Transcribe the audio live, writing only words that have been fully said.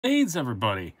Blades,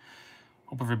 everybody.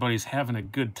 Hope everybody's having a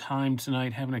good time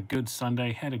tonight, having a good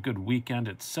Sunday, had a good weekend,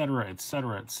 etc.,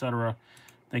 etc., etc.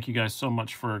 Thank you guys so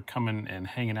much for coming and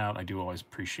hanging out. I do always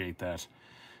appreciate that.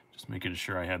 Just making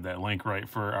sure I had that link right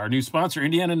for our new sponsor,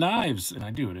 Indiana Knives. And I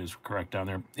do, it is correct down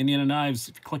there. Indiana Knives,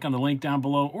 if you click on the link down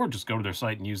below or just go to their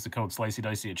site and use the code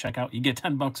SliceyDicey at checkout, you get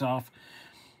 10 bucks off.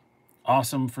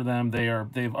 Awesome for them.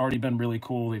 They've already been really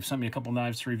cool. They've sent me a couple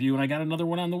knives to review, and I got another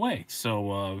one on the way.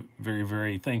 So very,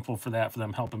 very thankful for that, for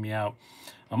them helping me out.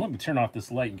 I'm going to turn off this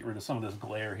light and get rid of some of this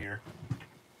glare here.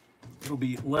 It'll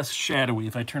be less shadowy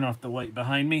if I turn off the light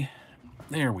behind me.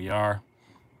 There we are.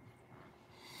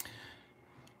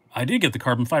 I did get the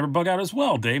carbon fiber bug out as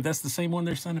well, Dave. That's the same one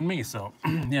they're sending me. So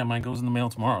yeah, mine goes in the mail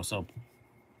tomorrow. So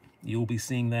you'll be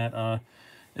seeing that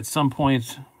at some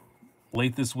point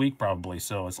late this week probably.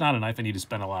 So it's not a knife I need to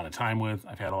spend a lot of time with.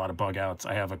 I've had a lot of bug outs.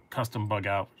 I have a custom bug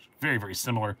out, very, very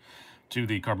similar to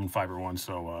the carbon fiber one.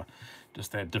 So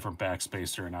just that different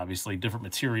backspacer and obviously different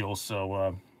materials.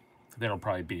 So that'll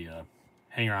probably be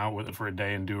hang around with it for a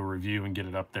day and do a review and get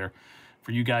it up there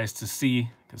for you guys to see,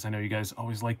 because I know you guys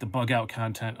always like the bug out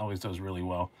content. Always does really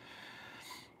well.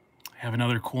 I have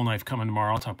another cool knife coming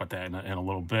tomorrow. I'll talk about that in a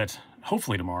little bit.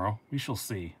 Hopefully tomorrow. We shall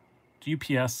see.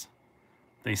 UPS,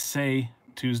 they say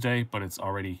Tuesday, but it's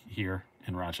already here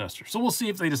in Rochester. So we'll see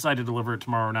if they decide to deliver it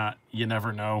tomorrow or not. You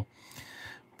never know.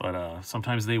 But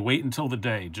sometimes they wait until the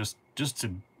day just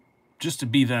to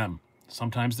be them.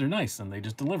 Sometimes they're nice and they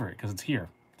just deliver it because it's here.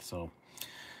 So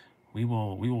we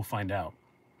will find out.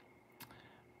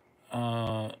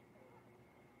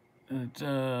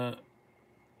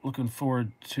 Looking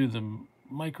forward to the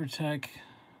Microtech.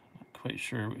 Not quite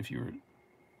sure if you were.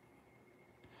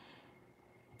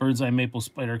 Bird's Eye Maple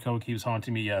Spider Coat keeps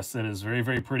haunting me. Yes, it is very,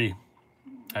 very pretty.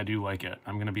 I do like it.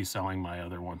 I'm going to be selling my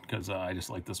other one because I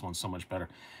just like this one so much better.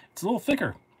 It's a little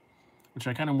thicker, which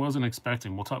I kind of wasn't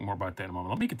expecting. We'll talk more about that in a moment.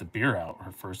 Let me get the beer out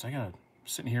first. I'm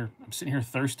sitting here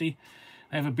thirsty.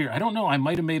 I have a beer. I don't know. I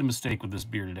might have made a mistake with this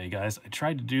beer today, guys. I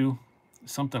tried to do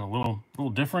something a little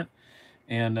different,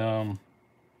 and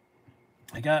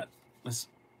I got this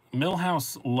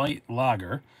Millhouse Light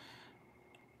Lager.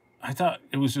 I thought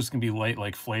it was just gonna be light,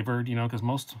 like flavored, you know, because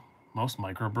most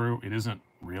microbrew, it isn't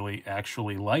really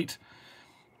actually light.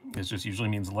 It just usually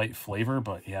means light flavor.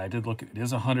 But yeah, I did look. It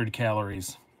is 100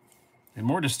 calories, and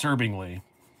more disturbingly,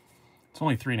 it's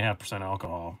only 3.5%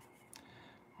 alcohol,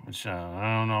 which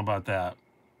I don't know about that.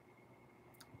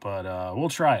 But we'll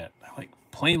try it. I like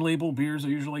plain label beers are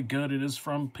usually good. It is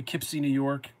from Poughkeepsie, New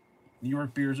York. New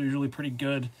York beers are usually pretty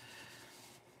good.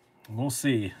 We'll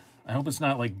see. I hope it's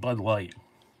not like Bud Light.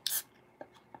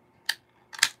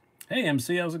 Hey,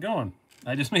 MC, how's it going?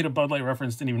 I just made a Bud Light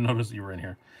reference. Didn't even notice you were in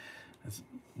here. That's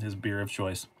his beer of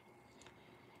choice.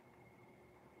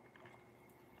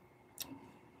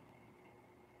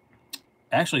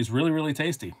 Actually, it's really, really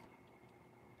tasty.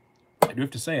 I do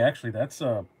have to say, actually, that's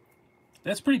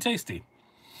pretty tasty.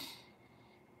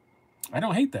 I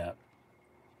don't hate that.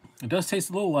 It does taste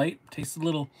a little light. Tastes a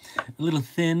little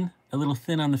thin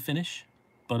on the finish,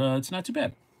 but it's not too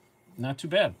bad. Not too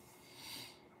bad.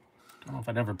 I don't know if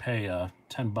I'd ever pay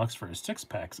 10 bucks for a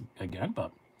 6-pack again,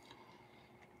 but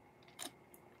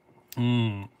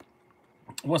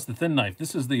what's the thin knife?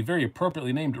 This is the very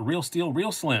appropriately named Real Steel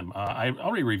Real Slim. I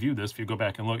already reviewed this. If you go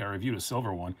back and look, I reviewed a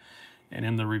silver one, and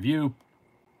in the review,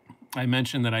 I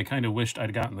mentioned that I kind of wished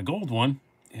I'd gotten the gold one,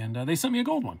 and they sent me a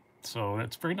gold one. So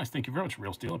that's very nice. Thank you very much,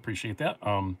 Real Steel. Appreciate that.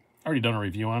 Already done a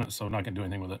review on it, so I'm not going to do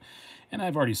anything with it. And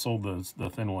I've already sold the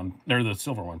thin one, or the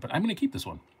silver one, but I'm going to keep this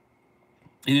one.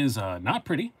 It is not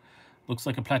pretty. Looks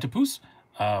like a platypus,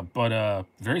 but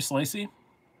very slicey.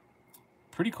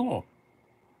 Pretty cool.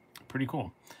 Pretty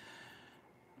cool.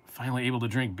 Finally able to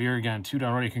drink beer again. 2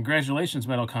 down already. Congratulations,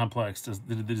 Metal Complex. Does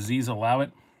the disease allow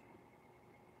it?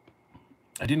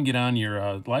 I didn't get on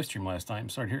your live stream last time.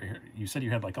 Sorry to hear. You said you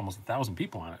had like almost 1,000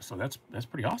 people on it, so that's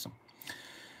pretty awesome.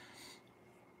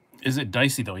 Is it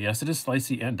dicey though? Yes, it is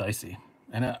slicey and dicey.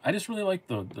 And I just really like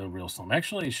the Real Slim.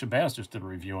 Actually, Shabazz just did a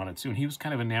review on it too, and he was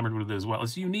kind of enamored with it as well.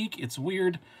 It's unique, it's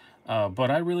weird, but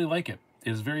I really like it.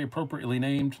 It's very appropriately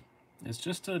named. It's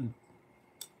just a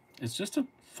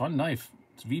fun knife.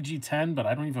 It's VG10, but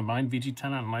I don't even mind VG10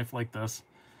 on a knife like this.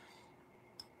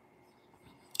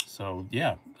 So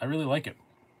yeah, I really like it.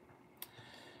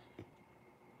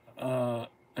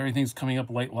 Everything's coming up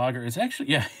light lager. It's actually,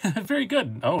 yeah, very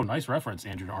good. Oh, nice reference,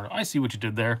 Andrew Arnold. I see what you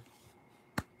did there.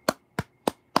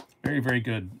 Very, very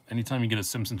good. Anytime you get a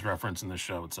Simpsons reference in this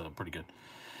show, it's pretty good.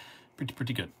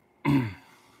 Pretty good.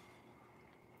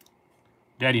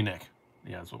 Daddy Nick.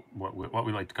 Yeah, that's what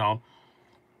we like to call him.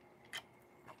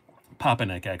 Papa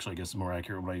Nick, actually, I guess is more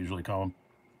accurate what I usually call him.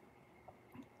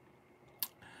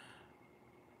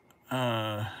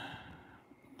 The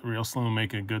real slim will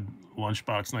make a good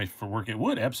lunchbox knife for work. It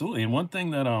would, absolutely. And one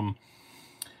thing that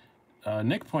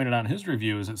Nick pointed out in his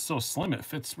review is it's so slim it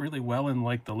fits really well in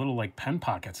like the little like pen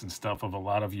pockets and stuff of a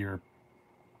lot of your,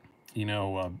 you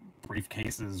know,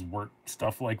 briefcases, work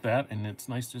stuff like that. And it's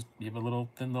nice just you have a little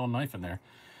thin little knife in there.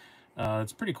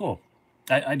 It's pretty cool.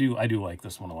 I do like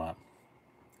this one a lot.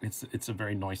 It's a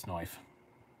very nice knife.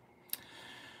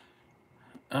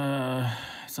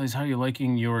 So how are you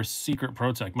liking your Secret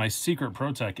ProTech? My Secret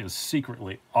ProTech is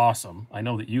secretly awesome. I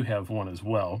know that you have one as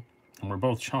well, and we're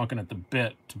both chomping at the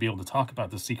bit to be able to talk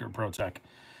about the Secret ProTech.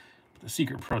 The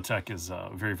Secret ProTech is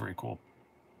very, very cool.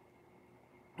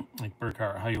 Like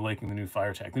Burkhart, how are you liking the new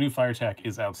FireTech? The new FireTech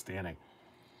is outstanding,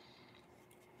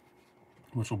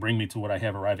 which will bring me to what I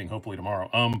have arriving hopefully tomorrow.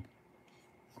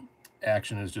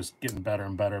 Action is just getting better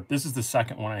and better. This is the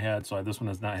second one I had, so this one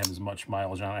does not have as much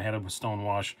mileage on it. I had it with stone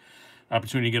wash.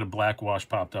 Opportunity to get a black wash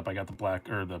popped up. I got the black,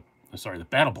 or the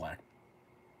battle black.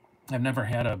 I've never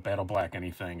had a battle black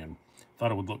anything, and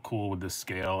thought it would look cool with this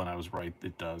scale, and I was right.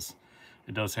 It does.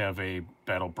 It does have a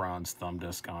battle bronze thumb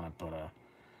disc on it, but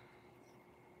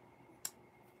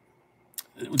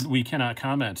we cannot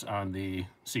comment on the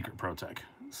Secret ProTech,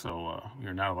 so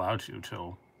you're not allowed to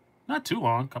till not too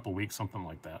long, a couple weeks, something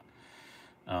like that.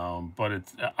 But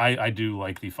I do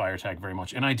like the FireTech very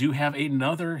much, and I do have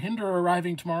another Hinder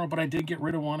arriving tomorrow, but I did get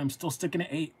rid of one. I'm still sticking at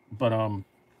 8, but I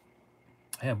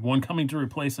have one coming to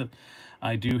replace it.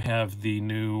 I do have the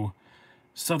new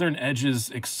Southern Edges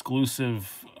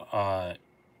exclusive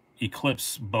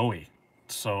Eclipse Bowie,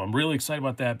 so I'm really excited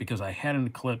about that because I had an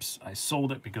Eclipse. I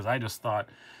sold it because I just thought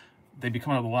they'd be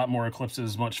coming out with a lot more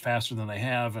Eclipses much faster than they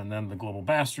have, and then the Global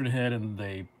Bastard hit, and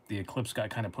the Eclipse got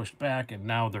kind of pushed back, and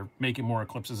now they're making more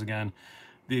Eclipses again.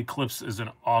 The Eclipse is an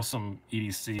awesome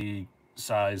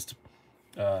EDC-sized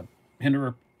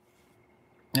hinderer,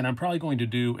 and I'm probably going to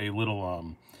do a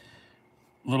little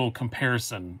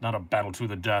comparison, not a battle to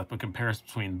the death, but comparison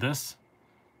between this,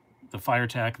 the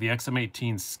FireTech, the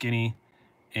XM18 Skinny,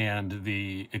 and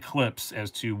the Eclipse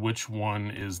as to which one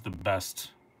is the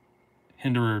best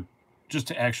hinderer just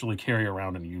to actually carry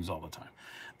around and use all the time.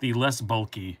 The less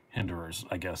bulky hinderers,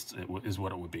 I guess, is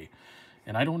what it would be.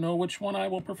 And I don't know which one I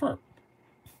will prefer.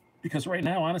 Because right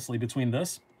now, honestly, between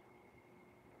this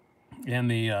and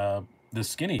the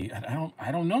Skinny,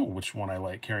 I don't know which one I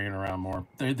like carrying around more.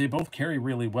 They both carry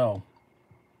really well.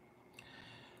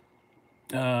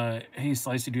 Hey,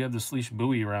 Slicey, do you have the Sleesh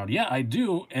Buoy around? Yeah, I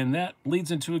do, and that leads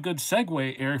into a good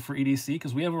segue, Eric, for EDC,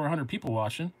 because we have over 100 people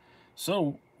watching.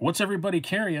 So what's everybody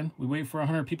carrying? We wait for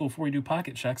 100 people before we do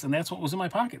pocket checks, and that's what was in my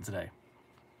pocket today.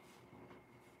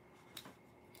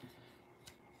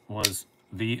 Was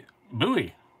the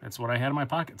buoy. That's what I had in my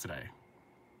pocket today.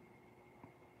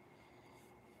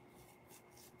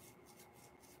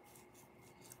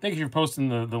 Thank you for posting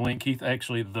the link, Keith.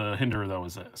 Actually, the Hinder, though,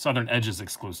 is a Southern Edges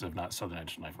exclusive, not Southern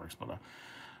Edge Knife Works. But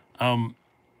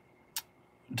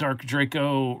Dark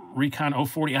Draco Recon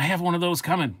 040. I have one of those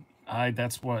coming.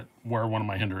 That's where one of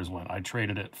my Hinders went. I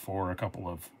traded it for a couple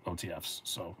of OTFs.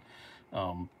 So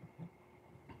a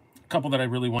couple that I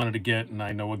really wanted to get, and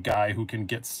I know a guy who can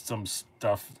get some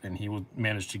stuff, and he would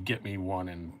manage to get me one,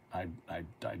 and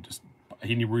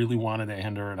he really wanted a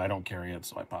Hinder, and I don't carry it,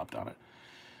 so I popped on it.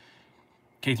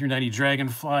 K390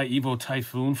 Dragonfly, Evo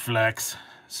Typhoon, Flex,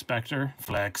 Spectre,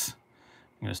 Flex.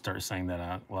 I'm going to start saying that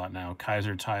a lot now.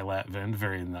 Kaiser Thai Latvind,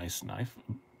 very nice knife.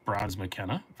 Bronze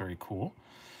McKenna, very cool.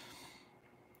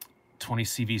 20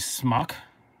 CV Smuck,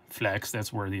 Flex,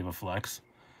 that's worthy of a flex.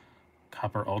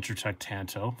 Copper Ultratech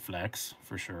Tanto, Flex,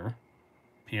 for sure.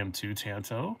 PM2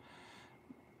 Tanto.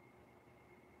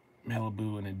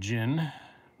 Malibu and a Gin.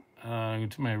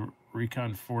 To my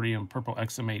Recon 40 and purple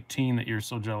XM18 that you're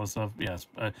so jealous of. Yes,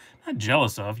 not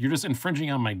jealous of. You're just infringing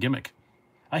on my gimmick.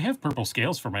 I have purple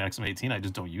scales for my XM18. I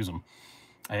just don't use them.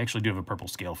 I actually do have a purple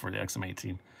scale for the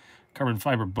XM18. Carbon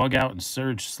fiber bug out and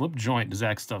surge slip joint,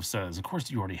 Zach Stuff says. Of course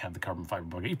you already have the carbon fiber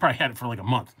bug out. You probably had it for like a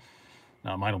month.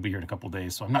 Now mine will be here in a couple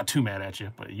days, so I'm not too mad at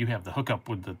you. But you have the hookup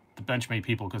with the Benchmade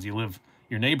people because you live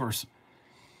your neighbors.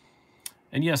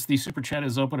 And yes, the super chat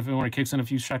is open if anyone kicks in a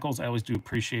few shekels. I always do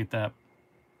appreciate that.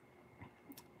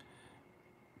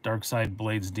 Dark Side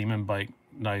Blades Demon Bite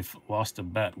Knife lost a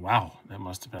bet. Wow, that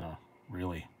must have been a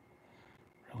really,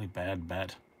 really bad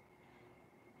bet.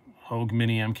 Hogue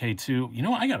Mini MK2. You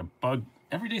know, I got a bug.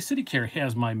 Everyday City Care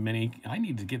has my Mini. I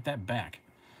need to get that back.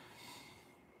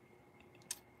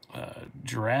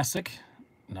 Jurassic.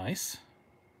 Nice.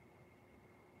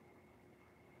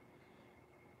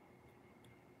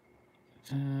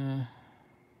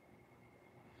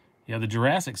 Yeah, the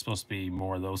Jurassic's supposed to be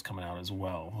more of those coming out as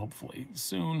well, hopefully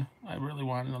soon. I really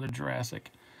want another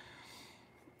Jurassic.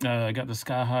 I got the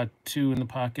Skaha 2 in the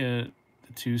pocket.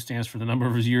 The 2 stands for the number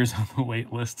of years on the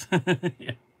wait list.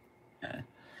 Yeah.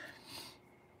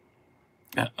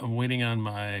 I'm waiting on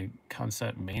my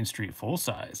Concept Main Street full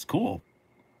size. Cool.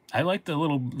 I like the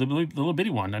little bitty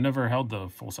one. I never held the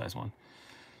full size one.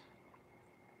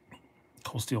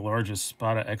 Cold Steel Largest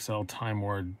Spada XL Time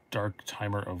War Dark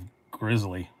Timer of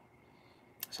Grizzly.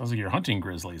 Sounds like you're hunting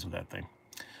grizzlies with that thing.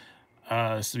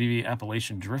 Civivi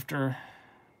Appalachian Drifter.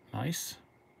 Nice.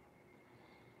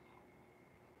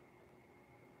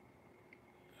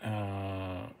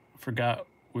 I forgot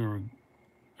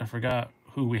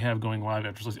who we have going live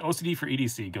after. OCD for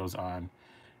EDC goes on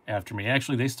after me.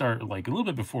 Actually, they start like a little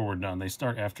bit before we're done. They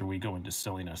start after we go into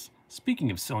silliness. Speaking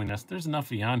of silliness, there's enough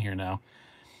of you on here now.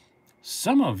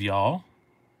 Some of y'all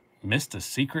missed a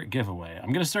secret giveaway.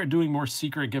 I'm going to start doing more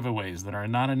secret giveaways that are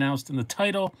not announced in the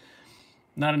title,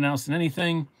 not announced in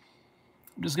anything.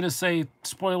 I'm just going to say,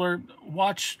 spoiler,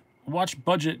 watch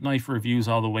budget knife reviews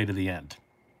all the way to the end,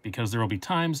 because there will be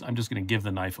times I'm just going to give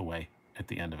the knife away at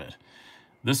the end of it.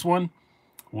 This one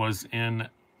was in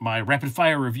my rapid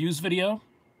fire reviews video,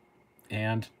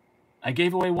 and I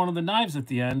gave away one of the knives at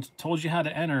the end, told you how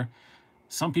to enter.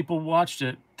 Some people watched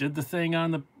it, did the thing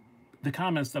on the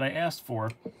comments that I asked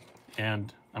for,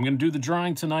 and I'm going to do the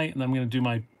drawing tonight, and I'm going to do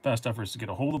my best efforts to get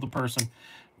a hold of the person.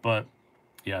 But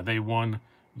yeah, they won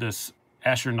this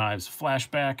Asher Knives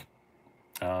flashback.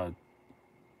 What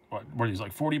were these,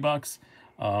 like 40 bucks?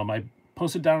 I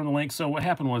posted down in the link. So what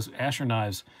happened was Asher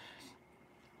Knives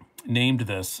named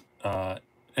this,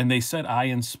 and they said I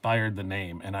inspired the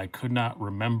name, and I could not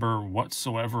remember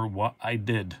whatsoever what I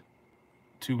did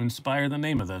to inspire the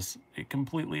name of this. It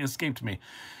completely escaped me.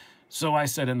 So I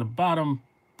said in the bottom,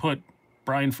 put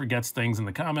Brian Forgets Things in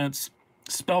the comments,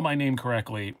 spell my name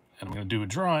correctly, and I'm going to do a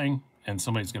drawing, and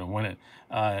somebody's going to win it.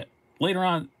 Later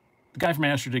on, the guy from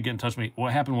Asher did get in touch with me.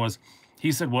 What happened was,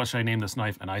 he said, what should I name this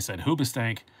knife? And I said,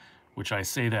 Hoobastank, which I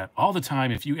say that all the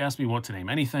time. If you ask me what to name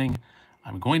anything,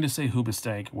 I'm going to say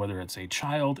Hoobastank, whether it's a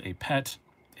child, a pet,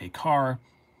 a car,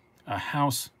 a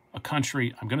house, a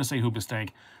country. I'm going to say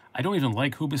Hoobastank. I don't even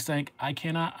like Hoobastank. I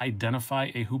cannot identify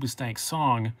a Hoobastank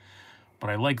song, but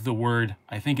I like the word.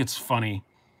 I think it's funny,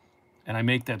 and I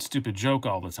make that stupid joke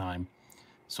all the time.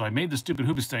 So I made the stupid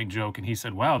Hoobastank joke, and he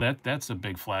said, wow, that's a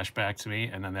big flashback to me,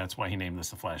 and then that's why he named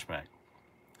this a flashback.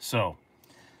 So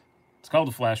it's called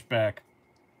a flashback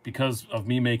because of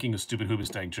me making a stupid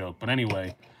Hoobastank joke. But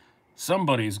anyway,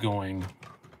 somebody's going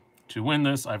to win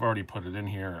this. I've already put it in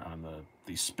here on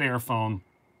the spare phone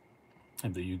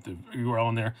and the URL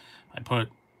in there. I put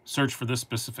search for this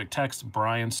specific text,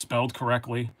 Brian, spelled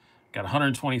correctly. Got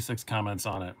 126 comments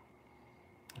on it.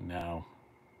 And now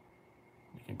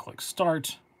you can click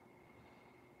start.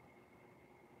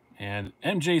 And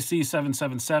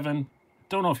MJC777,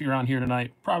 don't know if you're on here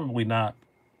tonight, probably not.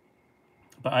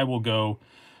 But I will go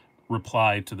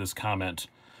reply to this comment,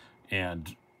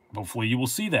 and hopefully you will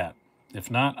see that.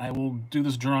 If not, I will do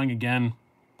this drawing again,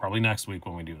 probably next week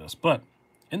when we do this. But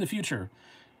in the future,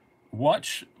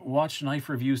 watch knife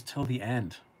reviews till the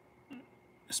end,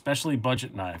 especially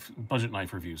budget knife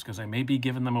reviews, because I may be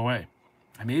giving them away.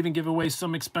 I may even give away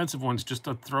some expensive ones just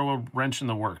to throw a wrench in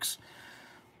the works.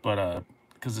 But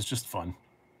because it's just fun.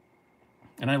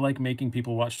 And I like making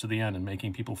people watch to the end and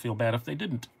making people feel bad if they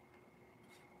didn't.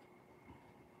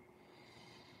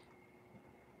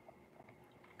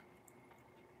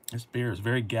 This beer is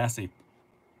very gassy.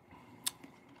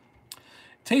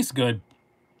 Tastes good.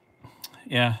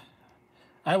 Yeah,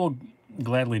 I will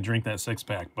gladly drink that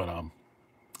 6-pack, but I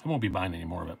won't be buying any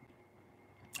more of it.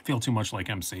 I feel too much like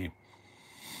MC.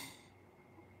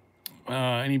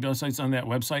 Any sites on that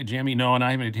website, Jammy? No, and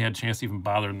I haven't had a chance to even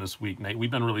bother them this week.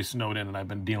 We've been really snowed in, and I've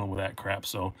been dealing with that crap,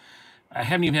 so I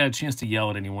haven't even had a chance to yell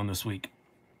at anyone this week.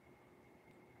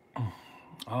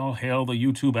 Oh, hail the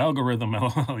YouTube algorithm.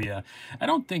 Oh, yeah. I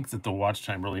don't think that the watch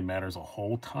time really matters a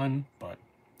whole ton, but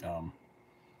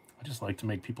I just like to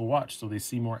make people watch so they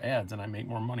see more ads and I make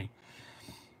more money.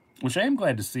 Which I am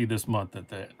glad to see this month that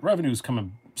the revenue is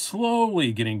coming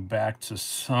slowly getting back to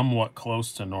somewhat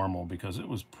close to normal, because it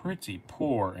was pretty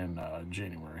poor in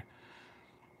January.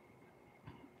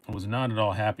 I was not at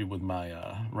all happy with my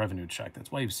revenue check.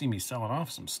 That's why you've seen me selling off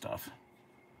some stuff.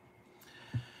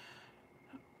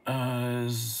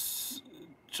 Is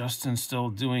Justin still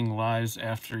doing lives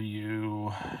after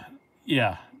you?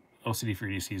 Yeah, OCD for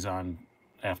EDC's on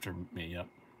after me, yep.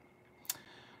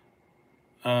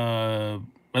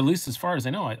 At least as far as I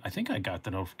know, I think I got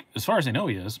the notification. As far as I know,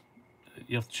 he is.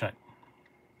 You have to check.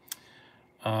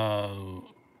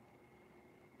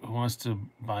 Who wants to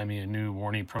buy me a new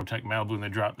Warney Protect Malibu and they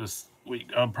dropped this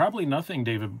week? Probably nothing,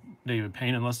 David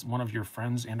Payne, unless one of your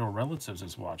friends and or relatives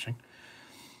is watching.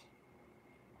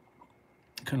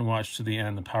 Couldn't watch to the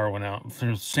end. The power went out.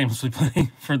 They're shamelessly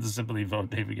playing for the sympathy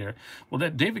vote, David Garrett. Well,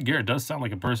 that David Garrett does sound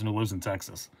like a person who lives in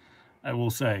Texas, I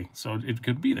will say. So it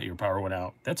could be that your power went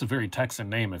out. That's a very Texan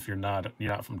name if you're not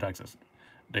from Texas.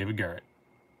 David Garrett.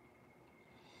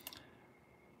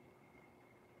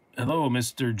 Hello,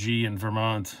 Mr. G in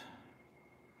Vermont.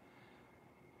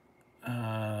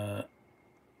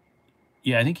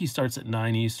 Yeah, I think he starts at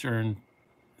 9 Eastern.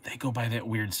 They go by that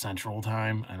weird Central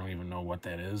time. I don't even know what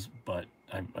that is, but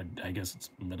I guess it's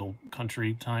middle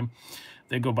country time.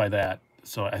 They go by that.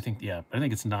 So I think, yeah, I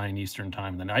think it's 9 Eastern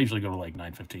time. Then I usually go to like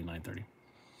 9:15, 9:30.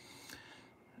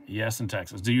 Yes, in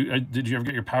Texas. Did you ever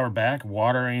get your power back?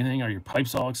 Water or anything? Are your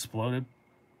pipes all exploded?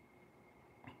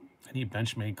 Any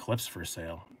Benchmade clips for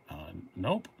sale?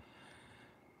 Nope.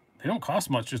 They don't cost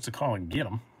much just to call and get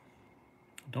them.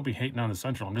 Don't be hating on the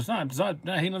Central. I'm just not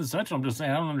hating on the Central. I'm just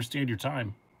saying I don't understand your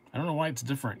time. I don't know why it's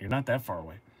different. You're not that far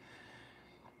away.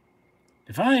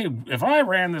 If I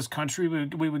ran this country,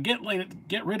 we would get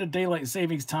rid of daylight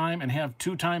savings time and have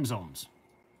 2 time zones.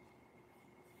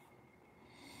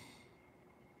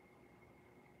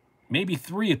 Maybe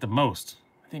 3 at the most.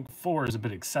 I think 4 is a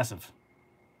bit excessive.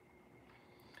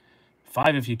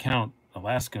 5 if you count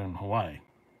Alaska and Hawaii.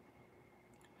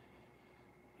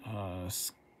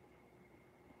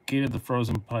 Gated the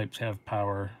frozen pipes have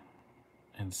power.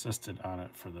 Insisted on it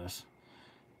for this.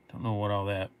 Don't know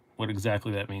what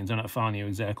exactly that means. I'm not following you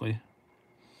exactly.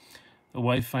 The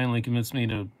wife finally convinced me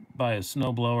to buy a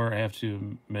snowblower. I have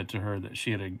to admit to her that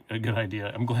she had a good idea.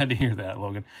 I'm glad to hear that,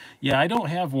 Logan. Yeah, I don't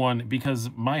have one because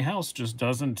my house just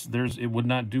doesn't, it would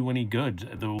not do any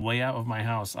good. The layout of my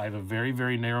house, I have a very,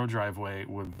 very narrow driveway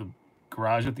with the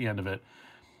garage at the end of it.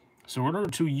 So in order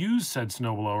to use said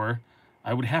snowblower,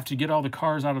 I would have to get all the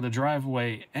cars out of the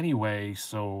driveway anyway,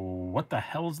 so what the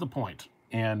hell is the point?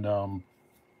 And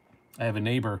I have a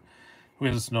neighbor who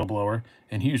has a snowblower,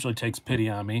 and he usually takes pity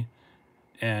on me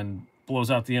and blows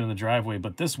out the end of the driveway.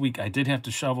 But this week I did have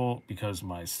to shovel because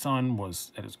my son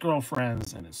was at his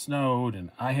girlfriend's and it snowed, and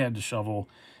I had to shovel,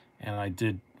 and I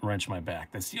did wrench my back.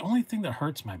 That's the only thing that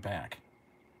hurts my back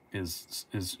is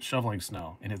shoveling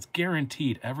snow, and it's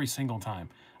guaranteed every single time.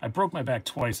 I broke my back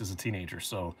twice as a teenager,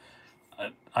 so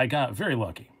I got very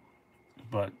lucky.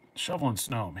 But shoveling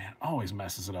snow, man, always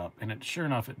messes it up. And sure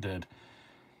enough, it did.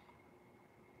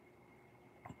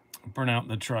 Burn out in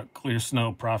the truck, clear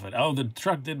snow, profit. Oh, the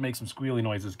truck did make some squealy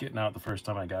noises getting out the first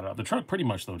time I got out. The truck pretty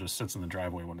much, though, just sits in the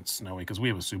driveway when it's snowy because we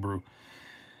have a Subaru.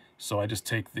 So I just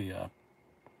take the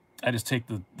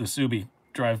Subi,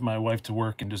 drive my wife to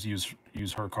work, and just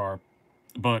use her car.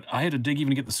 But I had to dig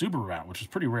even to get the Subaru out, which is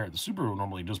pretty rare. The Subaru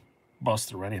normally just busts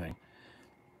through anything.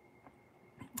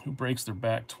 Who breaks their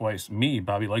back twice? Me,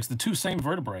 Bobby likes the 2 same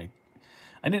vertebrae.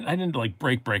 I didn't like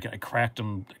break it. I cracked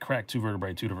 2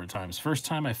 vertebrae 2 different times. First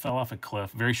time I fell off a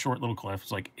cliff, very short little cliff.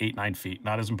 It's like 8-9 feet.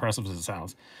 Not as impressive as it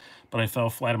sounds. But I fell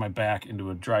flat on my back into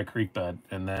a dry creek bed.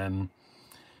 And then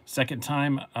second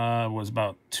time was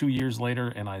about 2 years later,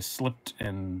 and I slipped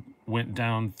and went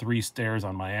down 3 stairs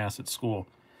on my ass at school.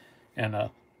 And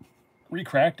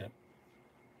re-cracked it.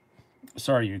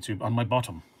 Sorry, YouTube. On my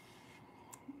bottom.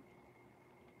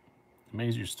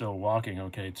 Amazed you're still walking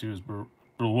okay, too. Is brutal.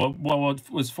 Well, what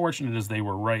was fortunate is they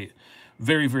were right.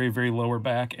 Very, very, very lower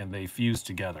back, and they fused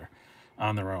together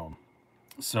on their own.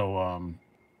 So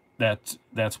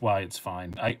that's why it's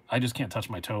fine. I just can't touch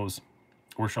my toes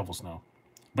or shovel snow.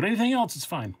 But anything else, it's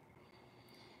fine.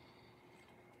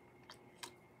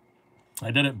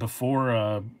 I did it before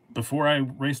I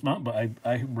raced mountain.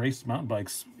 I raced mountain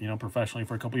bikes, professionally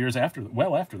for a couple years after.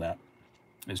 Well, after that,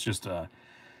 it's just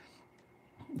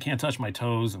can't touch my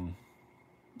toes and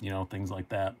things like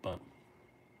that. But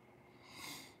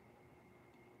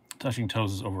touching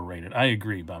toes is overrated. I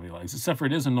agree, Bobby Legs. Except for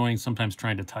it is annoying sometimes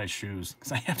trying to tie shoes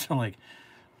because I have to like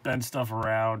bend stuff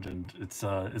around, and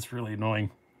it's really annoying.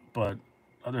 But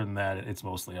other than that, it's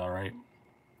mostly all right.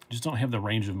 Just don't have the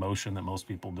range of motion that most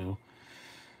people do.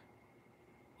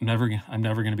 I'm never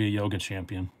going to be a yoga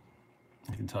champion.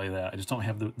 I can tell you that. I just don't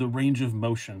have the range of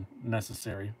motion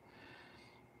necessary.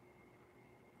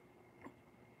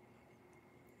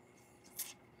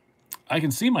 I can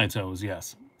see my toes,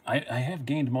 yes. I have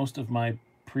gained most of my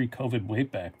pre-COVID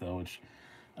weight back, though, which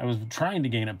I was trying to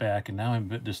gain it back, and now I'm a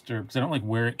bit disturbed because I don't like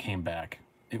where it came back.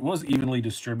 It was evenly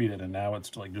distributed, and now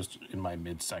it's like just in my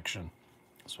midsection.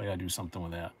 So I got to do something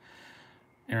with that.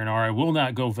 Aaron R., I will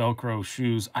not go Velcro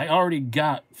shoes. I already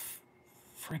got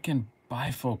freaking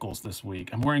bifocals this week.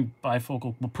 I'm wearing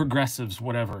bifocal, progressives,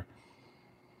 whatever.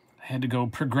 I had to go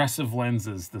progressive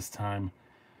lenses this time.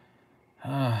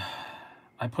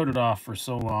 I put it off for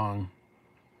so long.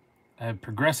 I have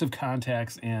progressive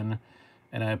contacts in,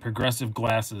 and I have progressive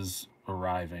glasses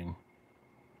arriving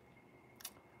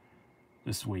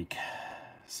this week.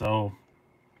 So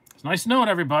it's nice to know it,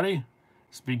 everybody.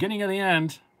 It's the beginning of the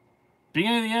end.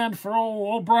 Beginning of the end for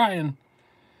old Brian.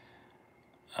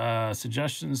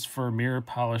 Suggestions for mirror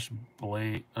polish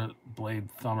blade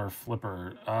thumb or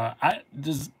flipper.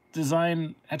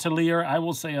 Design atelier. I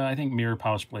will say I think mirror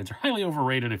polish blades are highly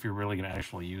overrated if you're really going to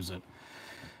actually use it.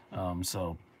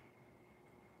 So,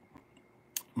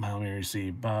 Mary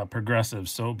C. Progressive.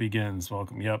 So begins.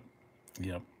 Welcome. Yep.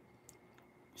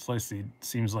 Slicey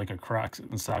seems like a Crocs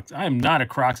and socks. I am not a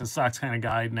Crocs and socks kind of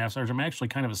guy, Nav I'm actually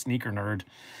kind of a sneaker nerd.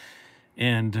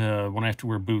 And when I have to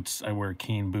wear boots, I wear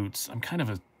Keen boots. I'm kind of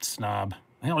a snob.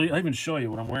 I'll even show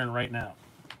you what I'm wearing right now.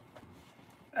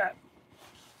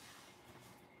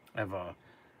 I have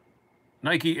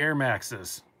Nike Air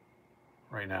Maxes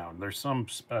right now. There's some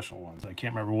special ones. I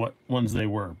can't remember what ones they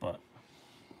were, but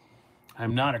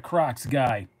I'm not a Crocs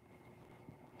guy.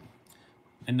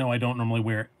 And no, I don't normally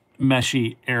wear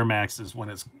meshy Air Maxes when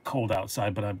it's cold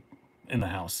outside, but I'm in the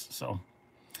house, so.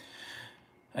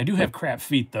 I do have crap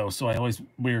feet, though, so I always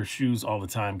wear shoes all the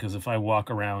time, because if I walk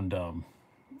around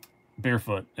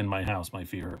barefoot in my house, my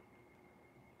feet hurt.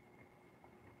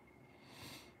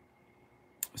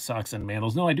 Socks and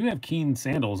mandals. No, I do have Keen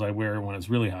sandals I wear when it's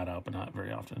really hot out, but not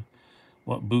very often.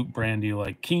 What boot brand do you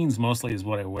like? Keens mostly is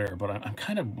what I wear, but I'm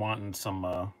kind of wanting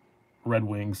some Red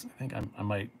Wings. I think I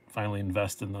might finally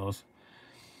invest in those.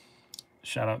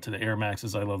 Shout out to the Air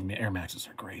Maxes. I love them. Air Maxes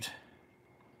are great.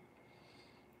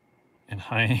 And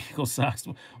high ankle socks.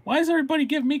 Why is everybody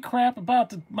giving me crap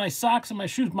about my socks and my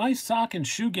shoes? My sock and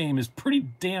shoe game is pretty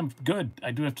damn good,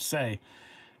 I do have to say.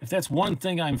 If that's one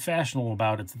thing I'm fashionable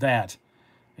about, it's that.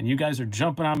 And you guys are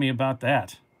jumping on me about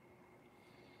that.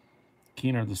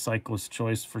 Keen are the cyclist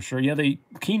choice for sure. Yeah,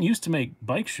 Keen used to make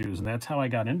bike shoes, and that's how I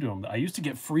got into them. I used to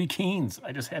get free Keens.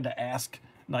 I just had to ask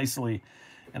nicely.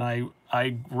 And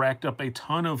I racked up a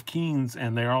ton of Keens,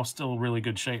 and they're all still really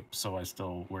good shape, so I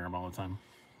still wear them all the time.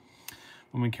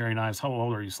 Women carry knives. How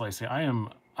old are you, Slicey?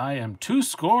 I am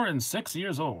 26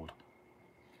 years old.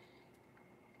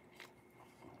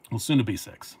 Well, soon to be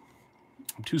 6.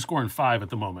 I'm 25 at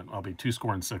the moment. I'll be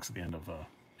 26 at the end of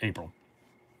April.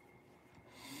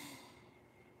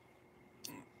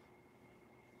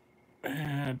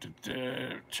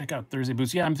 Check out Thursday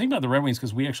Boots. Yeah, I'm thinking about the Red Wings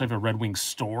because we actually have a Red Wings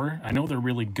store. I know they're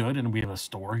really good, and we have a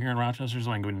store here in Rochester,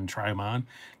 so I can go in and try them on.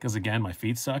 Because, again, my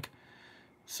feet suck.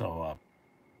 So,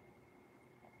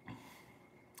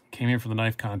 came here for the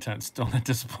knife content. Still not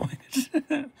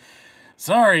disappointed.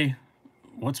 Sorry.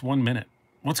 What's 1 minute?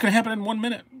 What's going to happen in 1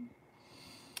 minute?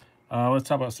 Let's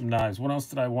talk about some knives. What else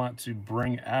did I want to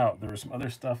bring out? There was some other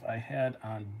stuff I had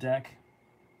on deck.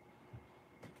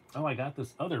 Oh, I got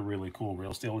this other really cool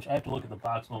real steel, which I have to look at the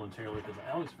box momentarily because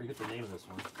I always forget the name of this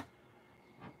one.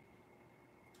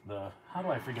 How do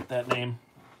I forget that name?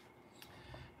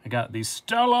 I got the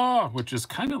Stella, which is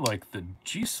kind of like the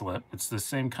G-slip. It's the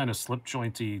same kind of slip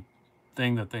jointy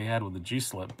thing that they had with the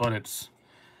G-slip, but it's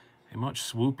a much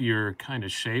swoopier kind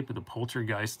of shape with a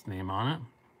Poltergeist name on it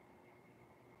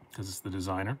because it's the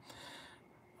designer.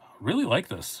 Really like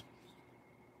this.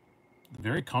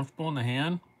 Very comfortable in the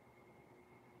hand.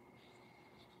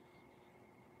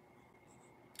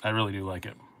 I really do like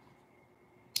it.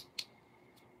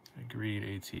 Agreed,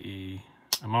 ATE.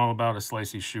 I'm all about a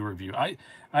Slicey shoe review.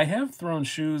 I have thrown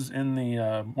shoes in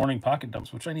the morning pocket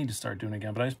dumps, which I need to start doing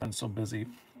again, but I've been so busy.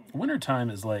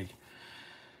 Wintertime is like,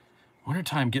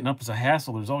 wintertime getting up is a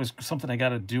hassle. There's always something I got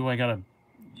to do. I got to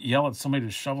yell at somebody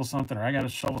to shovel something, or I got to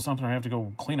shovel something, or I have to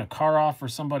go clean a car off for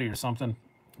somebody or something.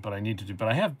 But I need to do, but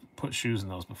I have put shoes in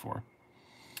those before.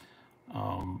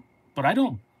 But I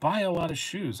don't buy a lot of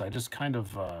shoes. I just kind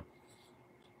of,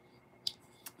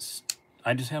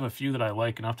 I just have a few that I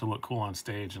like enough to look cool on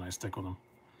stage, and I stick with them.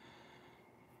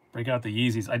 Break out the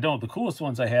Yeezys. I don't. The coolest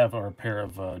ones I have are a pair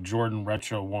of Jordan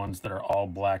Retro ones that are all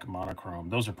black monochrome.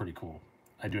 Those are pretty cool.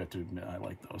 I do have to admit I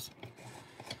like those.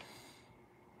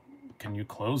 Can you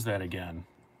close that again?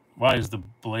 Why, does the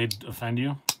blade offend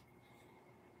you?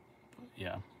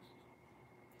 Yeah.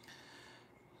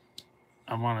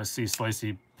 I want to see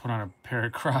Slicey put on a pair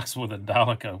of Crocs with a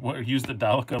Dalica. What, use the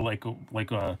Dalica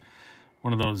like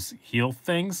one of those heel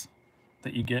things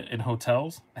that you get in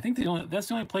hotels. I think that's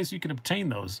the only place you can obtain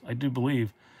those. I do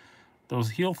believe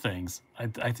those heel things.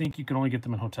 I think you can only get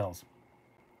them in hotels.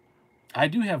 I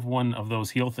do have one of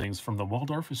those heel things from the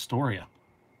Waldorf Astoria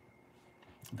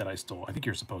that I stole. I think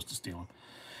you're supposed to steal them.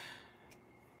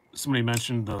 Somebody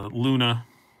mentioned the Luna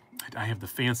I have the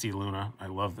fancy Luna. I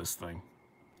love this thing.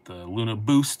 The Luna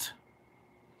Boost.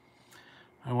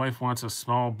 My wife wants a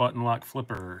small button lock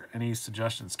flipper. Any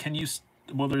suggestions? Can you...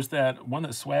 Well, there's that one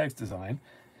that Swag's designed.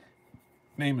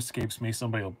 Name escapes me.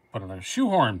 Somebody will put on a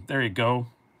shoehorn. There you go.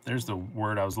 There's the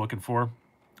word I was looking for.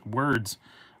 Words.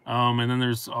 And then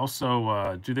there's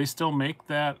also... do they still make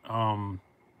that...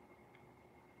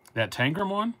 that Tangram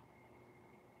one?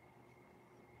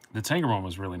 The Tangram one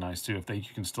was really nice, too. If you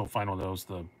can still find one of those.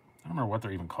 I don't remember what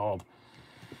they're even called.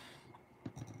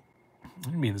 I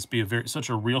didn't mean this be such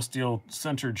a real steel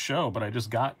centered show, but I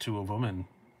just got 2 of them, and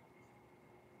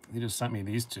they just sent me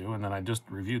these 2, and then I just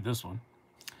reviewed this one.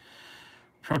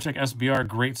 ProTech SBR,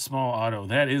 great small auto.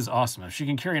 That is awesome. If she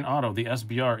can carry an auto, the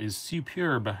SBR is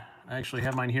superb. I actually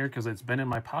have mine here because it's been in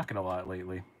my pocket a lot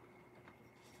lately.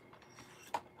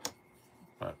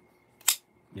 But,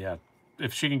 yeah,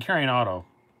 if she can carry an auto.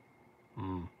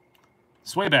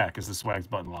 Sway back is the Swag's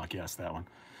button lock. Yes, that one.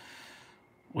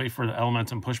 Wait for the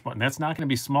Elementum push button. That's not going to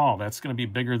be small. That's going to be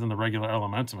bigger than the regular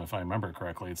Elementum, if I remember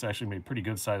correctly. It's actually going to be a pretty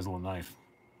good size little knife.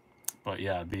 But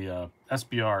yeah, the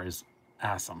SBR is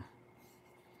awesome.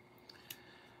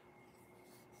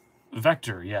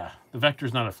 Vector, yeah. The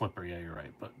Vector's not a flipper. Yeah, you're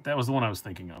right. But that was the one I was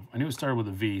thinking of. I knew it started with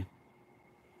a V.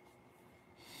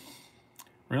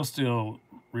 Real Steel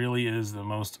really is the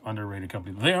most underrated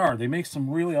company. They are. They make some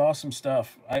really awesome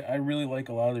stuff. I really like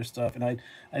a lot of their stuff. And I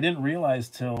didn't realize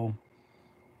till...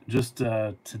 just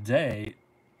today,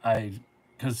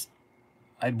 because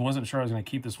I wasn't sure I was going to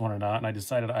keep this one or not, and I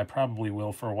decided I probably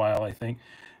will for a while, I think.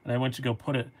 And I went to go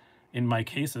put it in my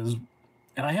cases,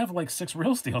 and I have like 6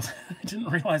 Real Steels. I didn't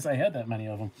realize I had that many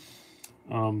of them.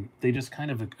 They just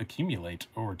kind of accumulate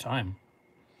over time.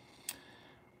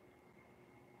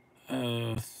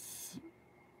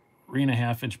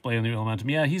 3.5-inch blade on the Elementum.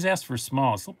 Yeah, he's asked for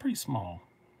small. It's still pretty small.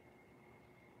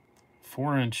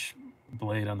 4-inch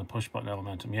blade on the push button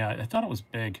Elementum. Yeah, I thought it was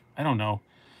big. I don't know.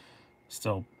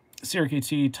 Still, Sierra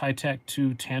KT Tytac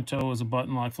 2 Tanto is a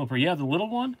button lock flipper. Yeah, the little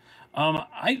one.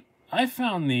 I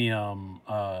found the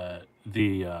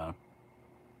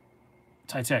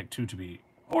Tytac 2 to be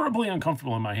horribly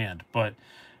uncomfortable in my hand, but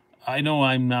I know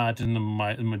I'm not in the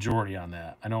majority on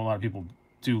that. I know a lot of people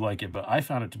do like it, but I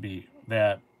found it to be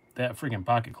that freaking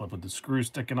pocket clip with the screw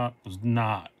sticking up was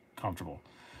not comfortable.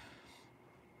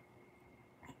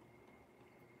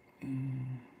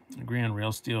 Agree on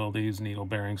Real Steel. They use needle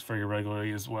bearings very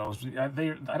regularly as well.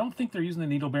 I don't think they're using the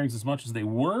needle bearings as much as they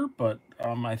were, but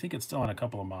I think it's still on a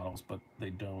couple of models, but they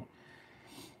don't.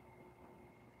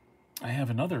 I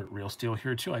have another Real Steel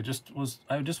here too. I just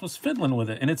was fiddling with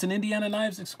it, and it's an Indiana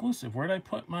Knives exclusive. Where did I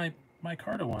put my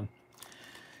Carta one?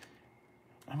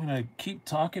 I'm gonna keep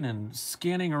talking and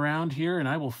scanning around here, and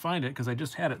I will find it because I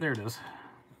just had it. There it is.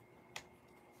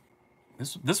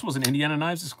 This was an Indiana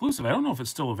Knives exclusive. I don't know if it's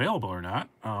still available or not.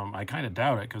 I kind of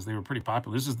doubt it because they were pretty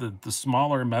popular. This is the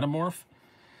smaller Metamorph.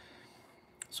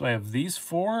 So I have these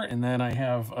 4, and then I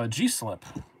have a G-Slip.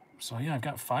 So yeah, I've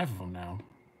got 5 of them now.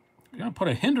 I'm going to put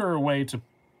a Hinderer away to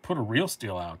put a Real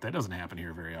Steel out. That doesn't happen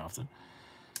here very often.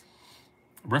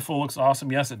 Riffle looks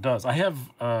awesome. Yes, it does. I have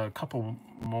a couple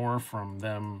more from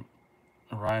them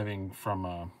arriving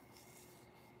from...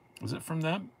 was it from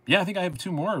them? Yeah, I think I have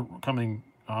 2 more coming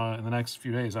in the next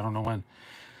few days. I don't know when.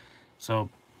 So,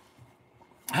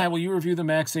 hi, will you review the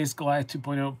Max Ace Goliath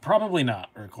 2.0? Probably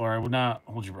not, Urclar. I would not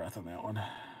hold your breath on that one.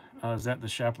 Is that the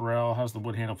Chaparral? How's the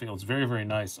wood handle feel? It's very, very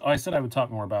nice. Oh, I said I would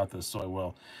talk more about this, so I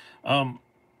will.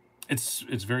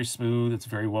 It's very smooth. It's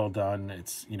very well done.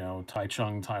 It's, you know,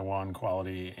 Taichung, Taiwan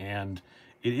quality, and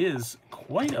it is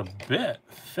quite a bit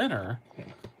thinner,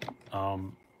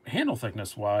 handle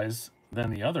thickness-wise, than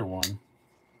the other one.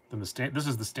 This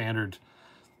is the standard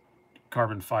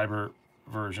carbon fiber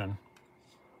version.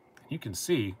 You can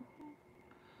see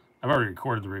I've already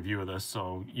recorded the review of this,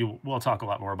 so we'll talk a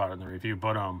lot more about it in the review,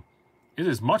 but it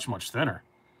is much, much thinner,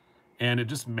 and it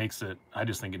just makes it, I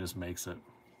just think it just makes it,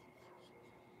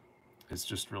 it's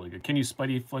just really good. Can you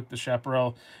Spidey flick the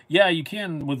Chaparral? Yeah, you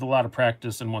can with a lot of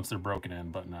practice and once they're broken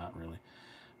in, but not really.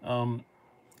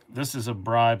 This is a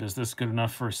bribe. Is this good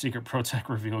enough for a secret ProTech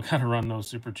review? Gotta run those.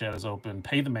 Super chat is open.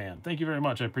 Pay the man. Thank you very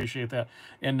much. I appreciate that.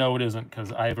 And no, it isn't,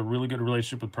 because I have a really good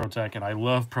relationship with ProTech, and I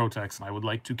love ProTechs, and I would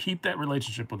like to keep that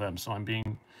relationship with them. So I'm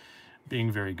being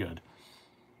very good.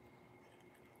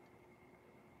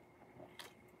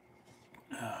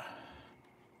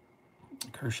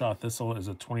 Kershaw Thistle is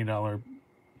a $20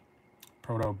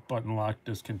 proto button lock,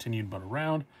 discontinued but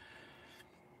around.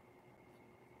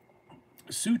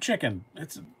 Sioux Chicken.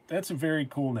 That's a very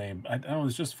cool name. I don't know,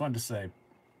 it's just fun to say.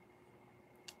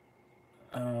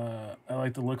 I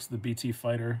like the looks of the BT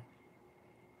Fighter.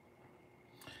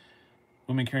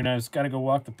 Women carry knives. Got to go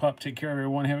walk the pup. Take care of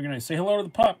everyone. Have a good night. Say hello to the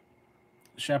pup.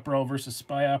 Chaparral versus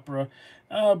Spy Opera.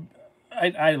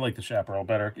 I like the Chaparral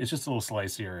better. It's just a little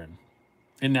slicier,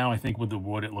 and now I think with the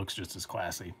wood it looks just as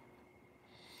classy.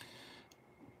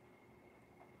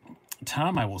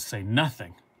 Tom, I will say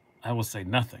nothing. I will say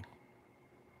nothing.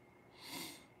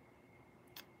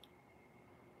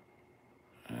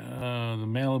 The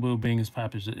Malibu being as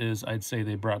popular as it is, I'd say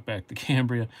they brought back the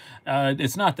Cambria.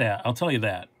 It's not that. I'll tell you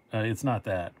that. It's not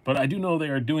that. But I do know they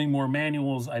are doing more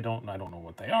manuals. I don't know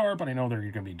what they are, but I know they're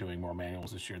going to be doing more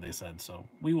manuals this year, they said. So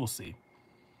we will see.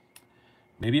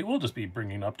 Maybe it will just be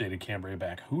bringing updated Cambria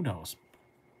back. Who knows?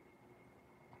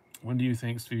 When do you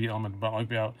think Stevie Element will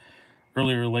be out?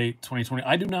 Early or late 2020?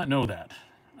 I do not know that.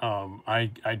 I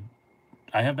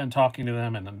have been talking to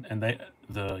them, and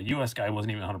the U.S. guy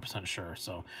wasn't even 100% sure.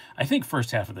 So I think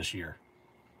first half of this year.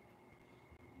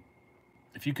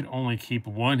 If you could only keep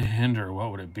one hinder,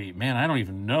 what would it be? Man, I don't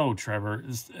even know, Trevor.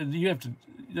 You have to.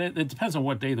 It depends on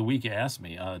what day of the week you ask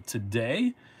me.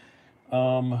 Today,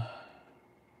 well,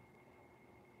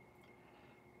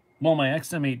 my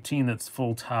XM18 that's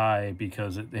full tie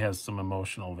because it has some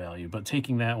emotional value. But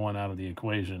taking that one out of the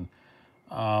equation,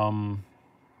 I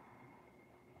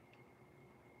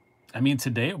mean,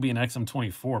 today it would be an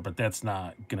XM24, but that's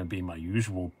not going to be my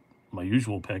usual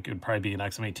pick. It'd probably be an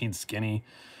XM18 skinny.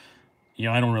 You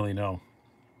know, I don't really know.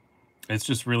 It's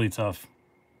just really tough.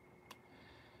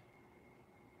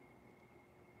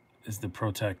 Is the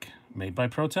ProTech made by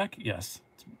ProTech? Yes.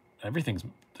 Everything's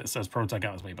that says ProTech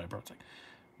on is made by ProTech.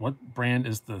 What brand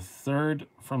is the third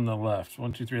from the left?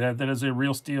 1, 2, 3. That is a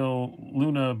Real Steel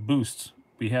Luna Boost.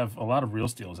 We have a lot of Real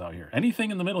Steels out here. Anything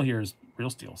in the middle here is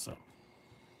Real Steel. So,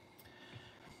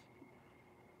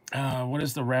 what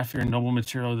is the raffia noble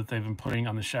material that they've been putting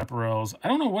on the chaparrals? I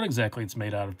don't know what exactly it's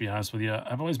made out of, to be honest with you.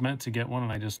 I've always meant to get one,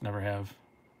 and I just never have.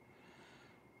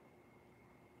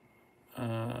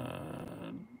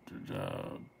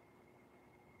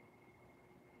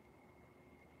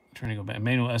 Trying to go back.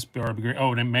 Manual SBR would be great.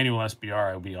 Oh, and manual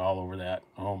SBR, I would be all over that.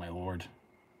 Oh, my Lord.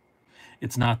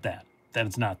 It's not that. That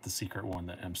is not the secret one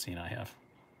that MC and I have.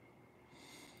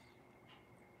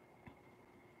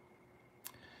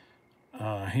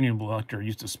 Hanian Lecter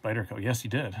used a Spyderco. Yes, he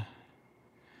did.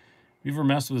 You ever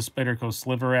messed with a Spyderco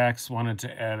Sliver Axe? Wanted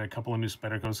to add a couple of new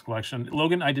Spyderco's collection.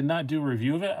 Logan, I did not do a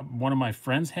review of it. One of my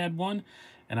friends had one,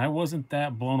 and I wasn't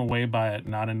that blown away by it.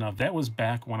 Not enough. That was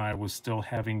back when I was still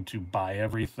having to buy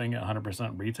everything at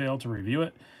 100% retail to review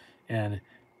it. And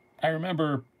I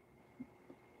remember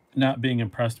not being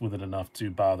impressed with it enough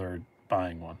to bother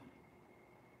buying one.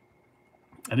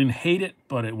 I didn't hate it,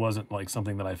 but it wasn't like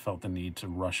something that I felt the need to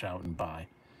rush out and buy.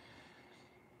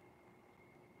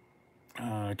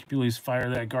 Can you please fire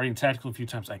that Guardian Tactical a few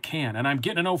times? I can, and I'm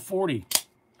getting an 040.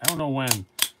 I don't know when.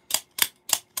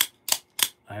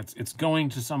 It's going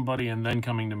to somebody and then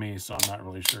coming to me, so I'm not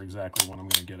really sure exactly when I'm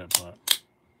going to get it, but...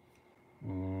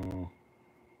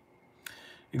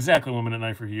 Exactly, Woman at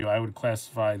Knife Review. I would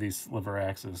classify these sliver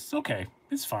axes. Okay,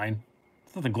 it's fine.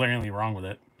 There's nothing glaringly wrong with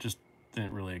it. Just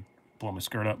didn't really blow my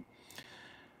skirt up.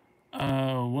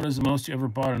 What is the most you ever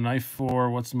bought a knife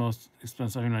for? What's the most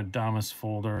expensive in a Damas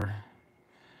folder?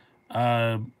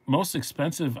 Most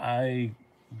expensive I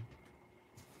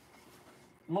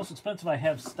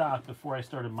have stocked before I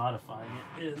started modifying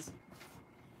it is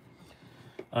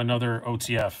another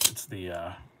OTF. It's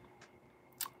the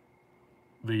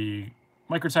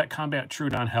Microtech Combat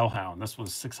Trudon Hellhound. This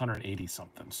was 680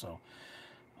 something, so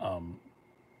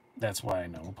that's why I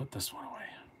know. We'll put this one away.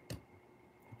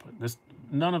 Put this.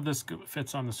 None of this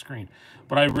fits on the screen,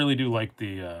 but I really do like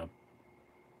the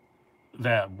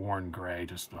that worn gray.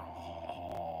 Just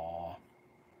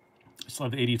still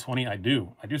have the 80-20. I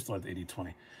do still have the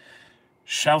 80-20.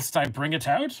 Shallst I bring it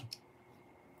out?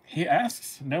 He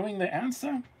asks, knowing the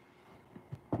answer.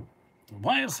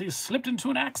 Why has he slipped into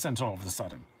an accent all of a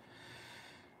sudden?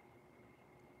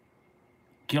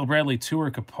 Gail Bradley,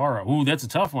 Tour, Capara. Ooh, that's a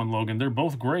tough one, Logan. They're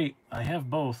both great. I have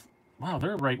both. Wow,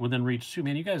 they're right within reach too,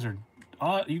 man. You guys are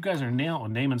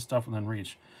nailing naming stuff within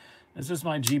reach. This is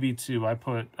my GB2. I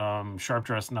put sharp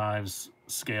dress knives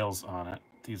scales on it.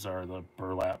 These are the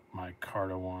burlap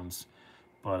micarta ones,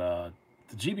 but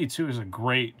the GB2 is a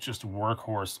great, just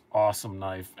workhorse, awesome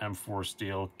knife. M4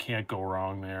 steel, can't go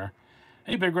wrong there.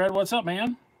 Hey, Big Red, what's up,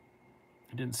 man?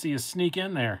 I didn't see you sneak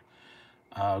in there.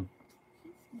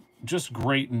 Just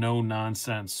great,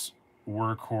 no-nonsense,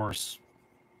 workhorse,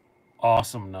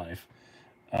 awesome knife.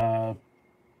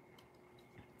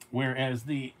 Whereas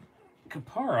the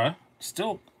Capara,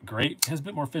 still great, has a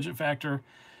bit more fidget factor,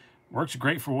 Works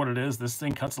great for what it is. This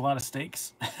thing cuts a lot of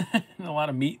steaks and a lot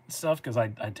of meat and stuff because I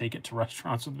take it to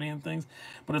restaurants with me and things.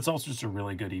 But it's also just a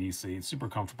really good EDC. It's super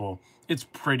comfortable. It's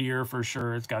prettier for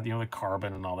sure. It's got, the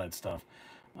carbon and all that stuff.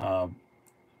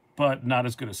 But not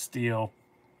as good as steel.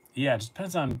 Yeah, it just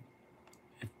depends on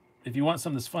if you want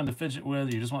something that's fun to fidget with,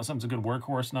 or you just want something that's a good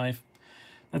workhorse knife.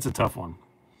 That's a tough one.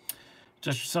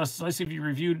 Just let's see if you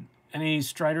reviewed any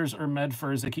Striders or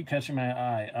Medfords. They keep catching my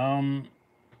eye.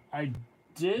 I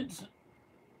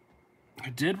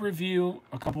did review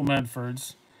a couple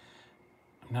Medfords.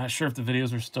 I'm not sure if the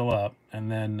videos are still up. And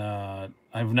then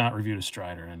I've not reviewed a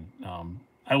Strider. And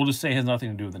I will just say it has nothing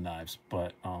to do with the knives.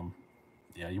 But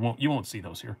yeah, you won't see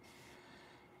those here.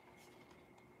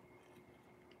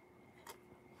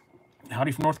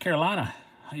 Howdy from North Carolina.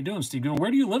 How you doing, Steve?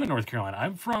 Where do you live in North Carolina?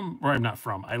 I'm not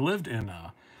from. I lived in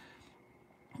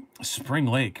Spring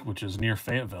Lake, which is near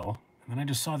Fayetteville. And then I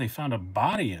just saw they found a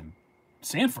body in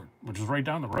Sanford, which was right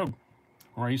down the road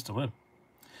where I used to live.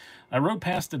 I rode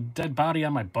past a dead body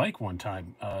on my bike one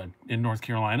time in North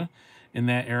Carolina in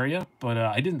that area, but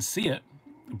I didn't see it.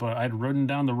 But I'd ridden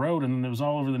down the road, and it was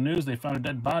all over the news. They found a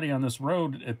dead body on this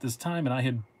road at this time, and I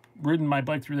had ridden my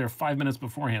bike through there 5 minutes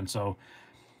beforehand. So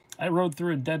I rode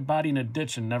through a dead body in a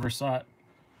ditch and never saw it.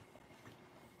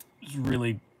 It was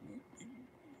really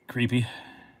creepy.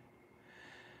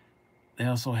 They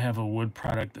also have a wood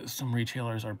product that some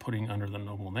retailers are putting under the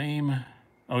Noble name.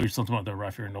 Oh, you're talking about the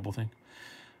Raffier and Noble thing?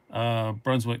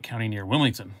 Brunswick County near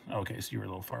Wilmington. Okay, so you were a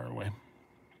little far away.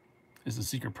 Is the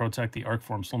Secret Protect the Arc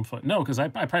Form Slimfoot? No, because I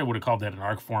probably would have called that an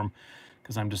Arc Form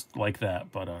because I'm just like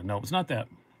that. But no, it's not that.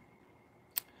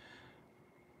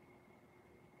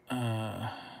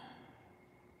 A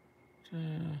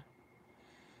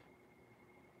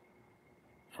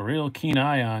real keen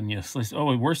eye on you.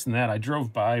 Oh, worse than that, I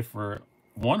drove by for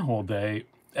one whole day.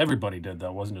 Everybody did, though.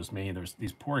 It wasn't just me. There's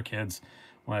these poor kids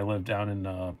when I lived down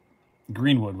in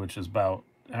Greenwood, which is about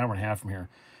an hour and a half from here.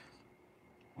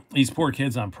 These poor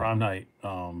kids on prom night.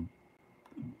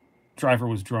 Driver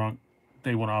was drunk.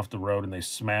 They went off the road and they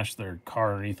smashed their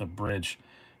car underneath a bridge.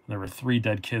 There were 3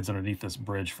 dead kids underneath this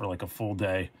bridge for like a full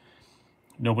day.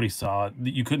 Nobody saw it.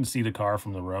 You couldn't see the car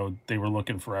from the road. They were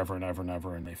looking forever and ever and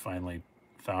ever, and they finally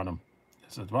found them. I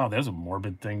said, wow, there's a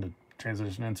morbid thing to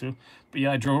transition into. But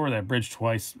yeah, I drove over that bridge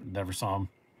twice. Never saw them.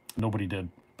 Nobody did.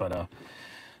 But,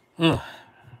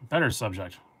 better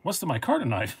subject. What's the micarta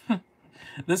knife?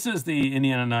 This is the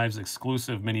Indiana Knives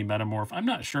exclusive mini metamorph. I'm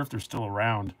not sure if they're still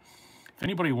around. If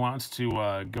anybody wants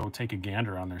to go take a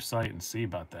gander on their site and see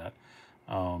about that.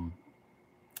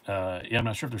 Yeah, I'm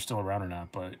not sure if they're still around or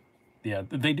not, but yeah,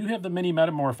 they do have the mini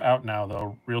metamorph out now,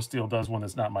 though. Real Steel does one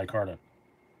that's not micarta.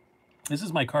 This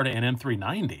is micarta and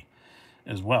M390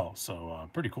 as well, so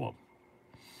pretty cool.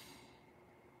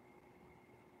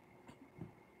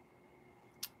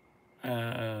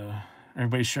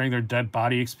 Everybody's sharing their dead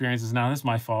body experiences now. This is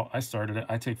my fault. I started it.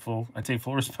 I take full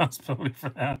responsibility for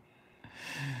that.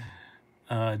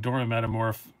 Dora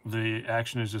Metamorph, the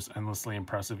action is just endlessly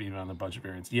impressive even on the budget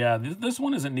variants. Yeah, this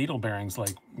one isn't needle bearings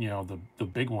like, the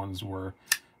big ones were,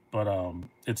 but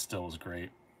it still is great.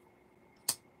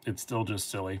 It's still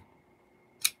just silly.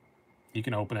 You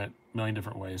can open it a million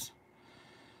different ways.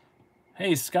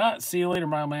 Hey, Scott, see you later,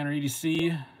 Mile Manor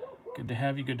EDC. Good to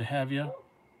have you, good to have you.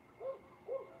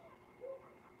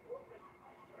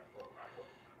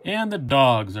 And the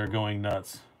dogs are going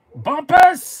nuts.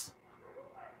 Bumpus!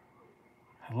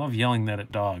 I love yelling that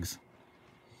at dogs.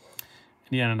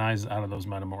 Indiana Knives out of those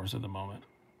metamorphs at the moment.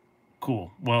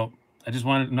 Cool. Well, I just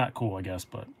wanted, not cool, I guess,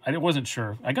 but I wasn't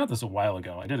sure. I got this a while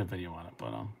ago. I did a video on it,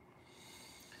 but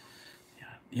yeah,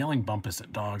 yelling bumpus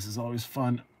at dogs is always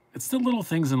fun. It's the little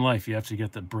things in life you have to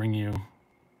get that bring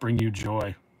you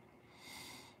joy.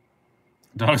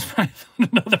 Dogs probably found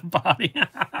another body.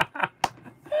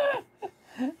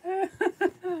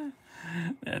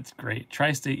 That's great.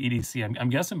 Tri-State EDC. I'm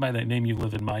guessing by that name you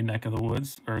live in my neck of the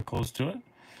woods or close to it.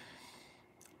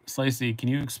 Slicey, can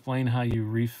you explain how you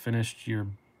refinished your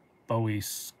Bowie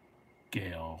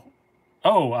scale?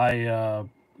 Oh, I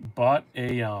bought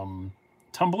a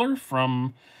tumbler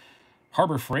from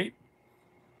Harbor Freight,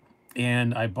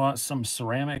 and I bought some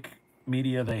ceramic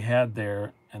media they had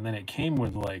there, and then it came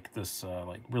with like this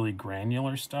like really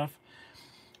granular stuff.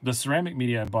 The ceramic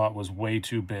media I bought was way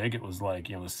too big. It was like,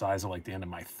 the size of like the end of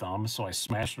my thumb. So I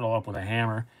smashed it all up with a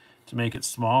hammer to make it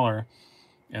smaller.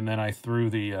 And then I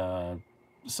threw the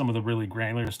some of the really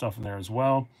granular stuff in there as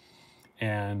well.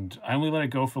 And I only let it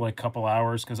go for like a couple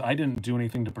hours because I didn't do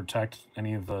anything to protect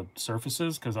any of the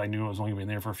surfaces because I knew it was only going to be in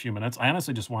there for a few minutes. I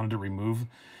honestly just wanted to remove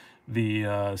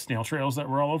the snail trails that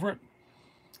were all over it.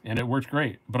 and it worked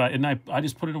great. But I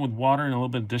just put it in with water and a little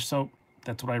bit of dish soap.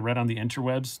 That's what I read on the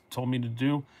interwebs told me to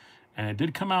do, and it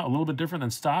did come out a little bit different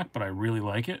than stock, but I really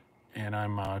like it, and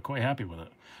I'm quite happy with it.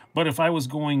 But if I was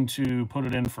going to put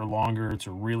it in for longer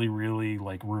to really, really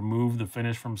like remove the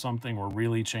finish from something or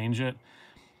really change it,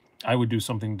 I would do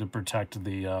something to protect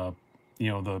the,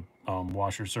 the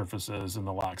washer surfaces and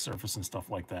the lock surface and stuff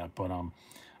like that. But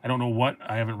I don't know what.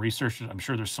 I haven't researched it. I'm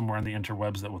sure there's somewhere on the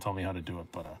interwebs that will tell me how to do it.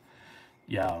 But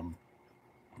yeah,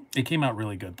 it came out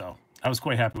really good though. I was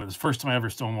quite happy with it. It's the first time I ever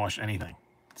stonewash anything.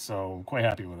 So quite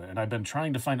happy with it. And I've been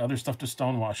trying to find other stuff to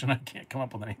stonewash and I can't come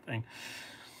up with anything.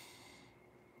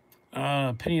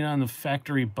 Opinion on the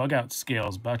factory bug out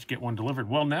scales. About to get one delivered.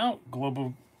 Well, now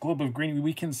Globe of Green,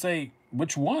 we can say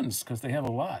which ones because they have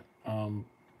a lot.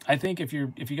 I think if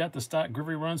you got the stock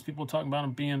Grivery runs, people talking about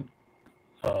them being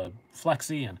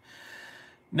flexy, and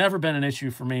never been an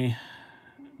issue for me.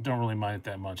 Don't really mind it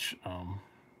that much.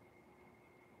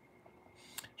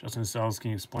 Justin Sells,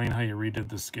 can you explain how you redid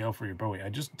the scale for your Bowie? I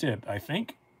just did, I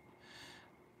think.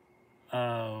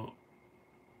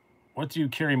 What do you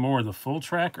carry more, the full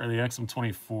track or the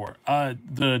XM24?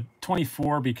 The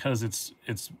 24 because it's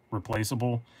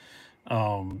replaceable.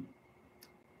 The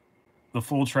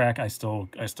full track I still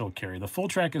carry. The full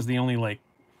track is the only like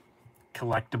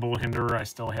collectible hinderer I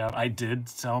still have. I did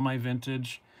sell my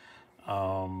vintage.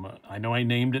 I know I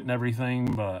named it and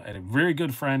everything, but I had a very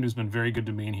good friend who's been very good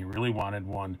to me, and he really wanted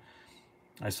one.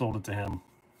 I sold it to him.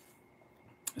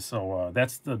 So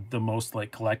that's the most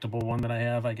like collectible one that I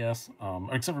have, I guess.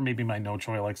 Except for maybe my No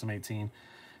Choi XM18.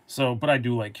 So, but I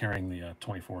do like carrying the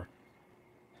 24.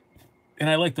 And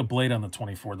I like the blade on the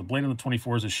 24. The blade on the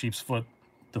 24 is a sheep's foot.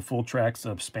 The full track's a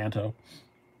Spanto.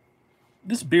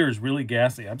 This beer is really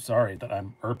gassy. I'm sorry that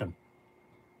I'm burping.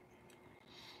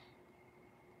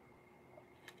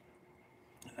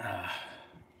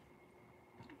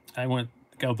 I went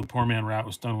go the poor man route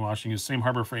with stonewashing. Use same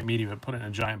Harbor Freight media, but put it in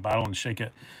a giant bottle and shake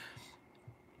it.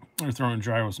 Or throw it in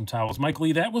dry with some towels. Mike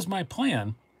Lee, that was my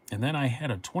plan. And then I had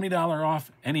a $20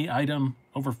 off any item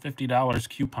over $50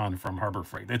 coupon from Harbor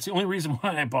Freight. That's the only reason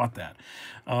why I bought that.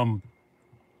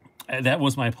 That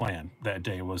was my plan that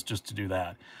day, was just to do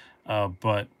that.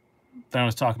 But then I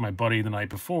was talking to my buddy the night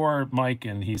before, Mike,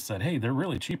 and he said, hey, they're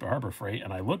really cheap at Harbor Freight.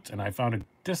 And I looked and I found a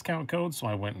discount code, so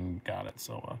I went and got it.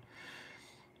 So,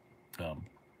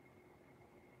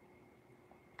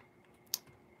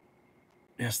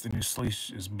 yes, the new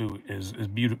Sleesh is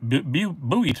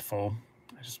beautiful.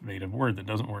 I just made a word that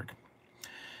doesn't work.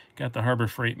 Got the Harbor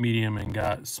Freight medium and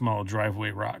got small driveway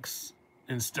rocks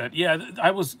instead. Yeah,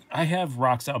 I have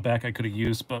rocks out back I could have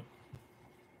used, but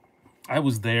I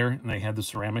was there and they had the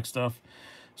ceramic stuff,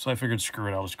 so I figured, screw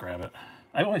it, I'll just grab it.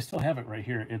 I still have it right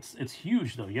here. It's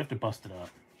huge though. You have to bust it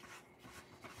up.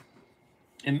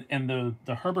 And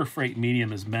the Harbor Freight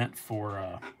medium is meant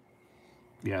for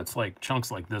yeah, it's like chunks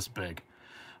like this big.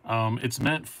 It's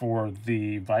meant for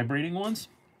the vibrating ones,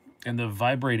 and the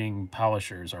vibrating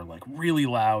polishers are like really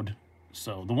loud.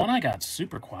 So the one I got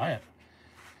super quiet.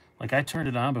 Like I turned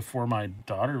it on before my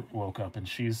daughter woke up, and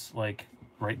she's like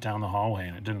right down the hallway,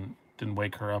 and it didn't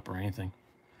wake her up or anything.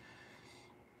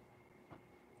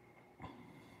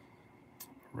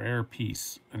 Rare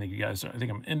piece. I think you guys. I think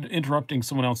I'm interrupting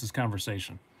someone else's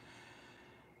conversation.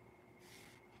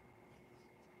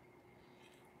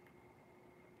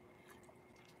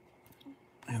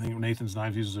 I think Nathan's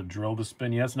Knives uses a drill to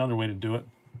spin. Yeah, that's another way to do it.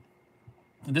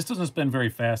 And this doesn't spin very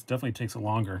fast. Definitely takes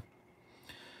longer.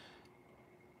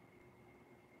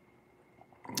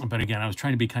 But again, I was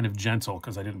trying to be kind of gentle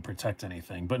because I didn't protect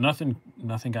anything. But nothing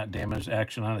got damaged.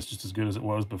 Action on it's just as good as it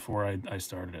was before I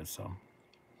started it. So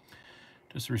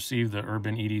just received the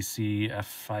Urban EDC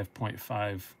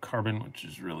F5.5 carbon, which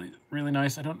is really, really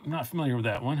nice. I'm not familiar with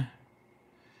that one.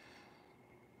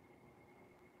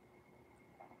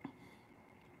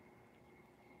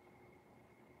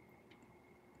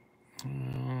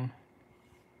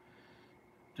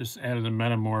 Just added a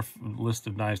Metamorph list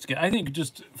of knives to get. I think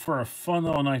just for a fun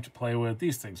little knife to play with,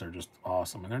 these things are just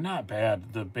awesome. And they're not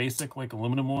bad. The basic like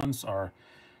aluminum ones are,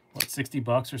 what,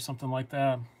 $60 or something like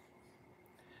that.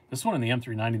 This one in the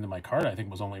M390 in my cart, I think,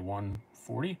 was only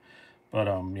 $140. But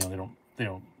you know, they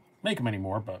don't make them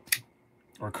anymore, but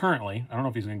or currently. I don't know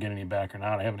if he's gonna get any back or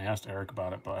not. I haven't asked Eric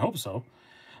about it, but I hope so.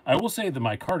 I will say that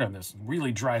my card on this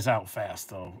really dries out fast,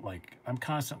 though. Like, I'm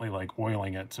constantly, like,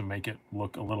 oiling it to make it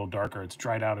look a little darker. It's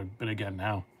dried out a bit again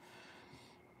now.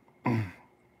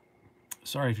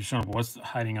 Sorry if you're showing up. What's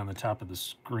hiding on the top of the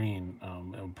screen?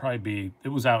 It would probably be... It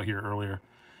was out here earlier.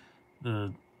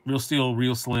 The Real Steel,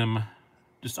 Real Slim.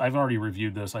 I've already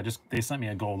reviewed this. They sent me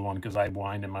a gold one because I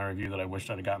whined in my review that I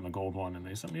wished I'd have gotten the gold one, and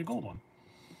they sent me a gold one.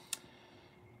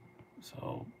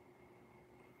 So,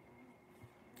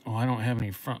 oh, I don't have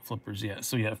any front flippers yet.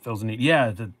 So yeah, it fills a need.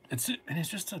 Yeah, it's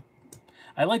just a.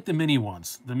 I like the mini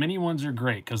ones. The mini ones are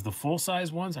great because the full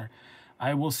size ones are.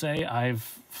 I will say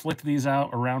I've flicked these out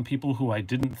around people who I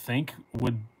didn't think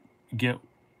would get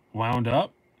wound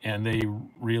up, and they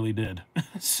really did.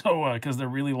 So because they're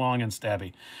really long and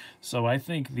stabby. So I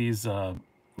think these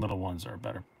little ones are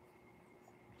better.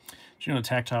 You know,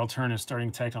 Tactile Turn is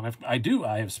starting Tactile. I do.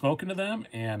 I have spoken to them,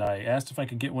 and I asked if I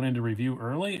could get one into review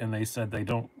early, and they said they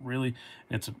don't really.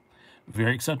 It's a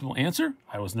very acceptable answer.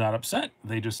 I was not upset.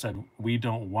 They just said, we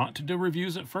don't want to do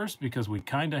reviews at first because we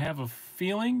kind of have a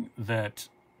feeling that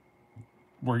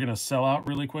we're going to sell out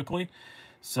really quickly.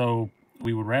 So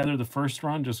we would rather the first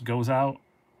run just goes out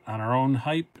on our own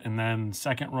hype, and then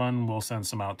second run we'll send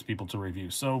some out to people to review.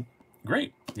 So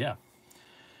great. Yeah.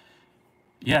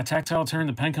 Yeah, Tactile Turn,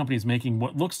 the pen company is making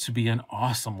what looks to be an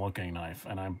awesome looking knife.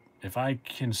 And if I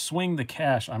can swing the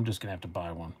cash, I'm just going to have to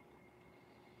buy one.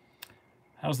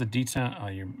 How's the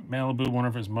detent? Your Malibu, one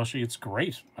of it is mushy. It's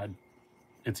great.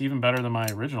 It's even better than my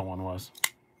original one was.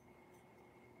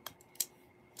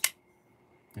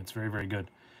 It's very, very good.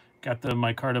 Got the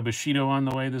Micarta Bushido on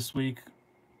the way this week.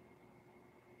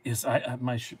 Is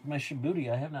my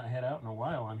Shibuti I have not had out in a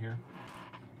while on here.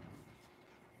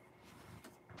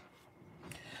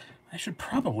 I should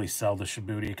probably sell the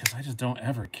Shibuti because I just don't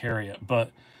ever carry it, but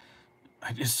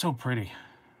it's so pretty.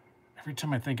 Every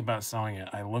time I think about selling it,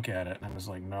 I look at it and I'm just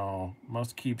like, no,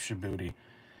 must keep Shibuti.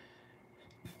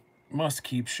 Must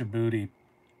keep Shibuti.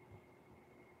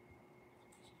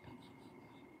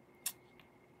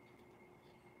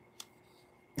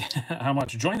 How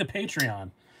much? Join the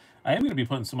Patreon. I am going to be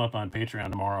putting some up on Patreon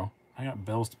tomorrow. I got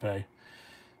bills to pay.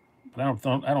 But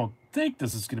I don't think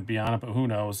this is going to be on it, but who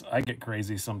knows? I get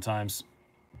crazy sometimes.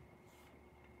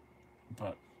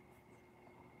 But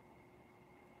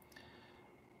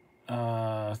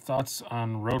thoughts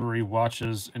on rotary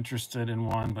watches? Interested in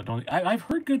one, but don't. I've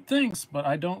heard good things, but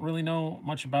I don't really know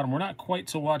much about them. We're not quite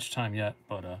to watch time yet,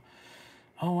 but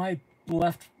oh, I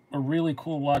left a really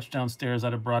cool watch downstairs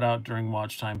that I brought out during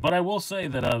watch time. But I will say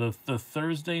that the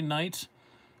Thursday night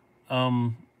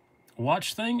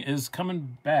watch thing is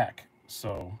coming back.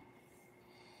 So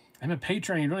I'm a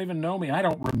patron. You don't even know me. I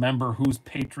don't remember who's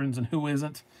patrons and who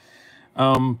isn't.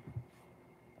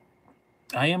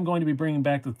 I am going to be bringing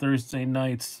back the Thursday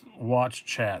nights watch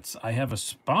chats. I have a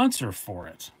sponsor for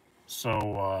it.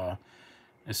 So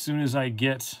as soon as I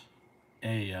get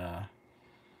the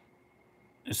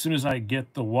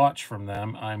watch from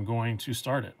them, I'm going to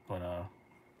start it. But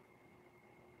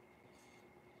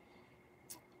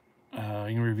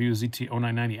you can review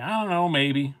ZT0990. I don't know,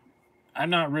 maybe. I'm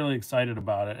not really excited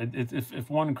about it. If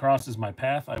one crosses my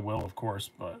path, I will, of course,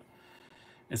 but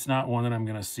it's not one that I'm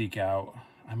going to seek out.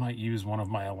 I might use one of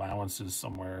my allowances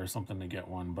somewhere or something to get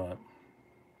one, but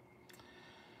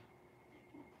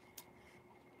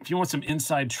if you want some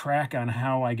inside track on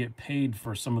how I get paid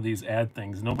for some of these ad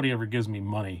things, nobody ever gives me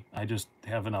money. I just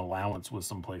have an allowance with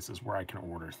some places where I can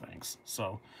order things.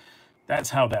 So that's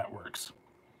how that works.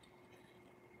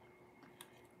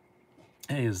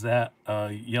 Hey, is that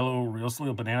yellow real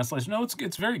steel banana slice? No,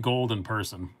 it's very gold in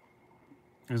person.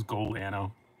 It's gold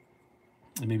anno.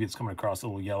 And maybe it's coming across a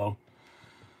little yellow.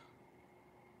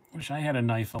 Wish I had a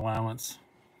knife allowance.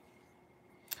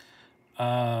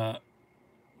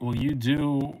 Will you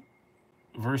do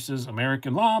versus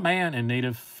American Lawman and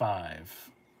Native 5?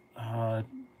 I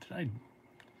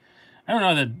don't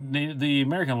know, that the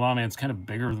American Lawman's kind of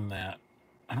bigger than that.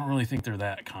 I don't really think they're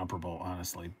that comparable,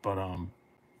 honestly. But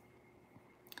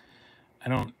I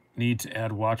don't need to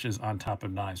add watches on top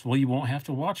of knives. Well, you won't have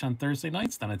to watch on Thursday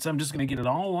nights then. I'm just going to get it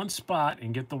all in one spot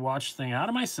and get the watch thing out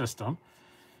of my system.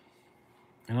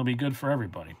 And it'll be good for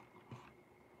everybody.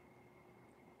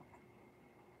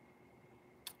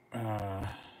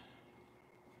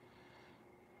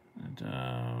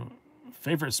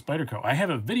 Favorite Spyderco. I have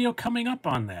a video coming up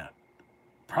on that.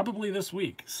 Probably this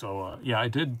week. So, yeah, I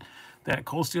did that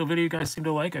cold steel video you guys seem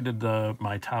to like. I did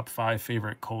my top 5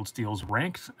 favorite cold steels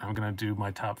ranked. I'm going to do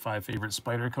my top 5 favorite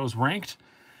Spydercos ranked.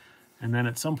 And then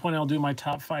at some point I'll do my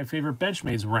top 5 favorite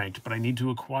Benchmades ranked. But I need to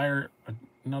acquire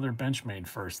another Benchmade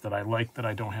first that I like that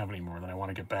I don't have anymore that I want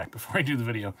to get back before I do the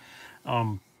video.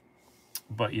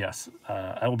 But yes,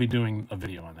 I will be doing a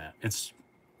video on that. It's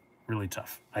really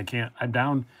tough. I'm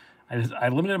down. I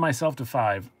limited myself to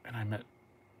 5, and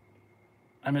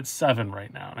I'm at 7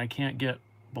 right now, and I can't get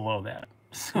below that.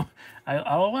 So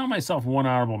I'll allow myself one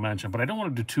honorable mention, but I don't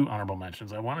want to do 2 honorable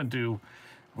mentions. I want to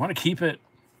keep it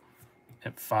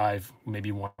at 5,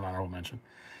 maybe 1 honorable mention.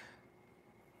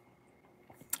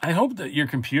 I hope that your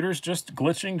computer's just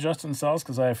glitching, Justin Sells,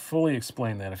 because I fully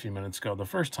explained that a few minutes ago, the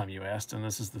first time you asked, and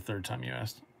this is the third time you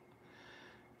asked.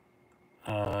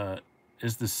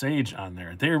 Is the Sage on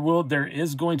there? There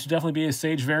is going to definitely be a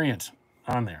Sage variant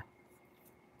on there.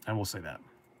 I will say that.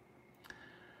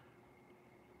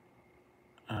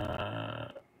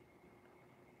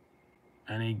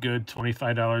 Any good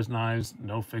 $25 knives?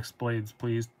 No fixed blades,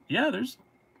 please. Yeah, there's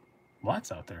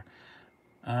lots out there.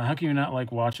 How can you not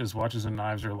like watches? Watches and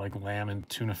knives are like lamb and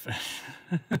tuna fish.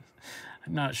 I'm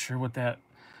not sure what that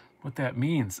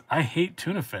means. I hate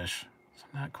tuna fish, so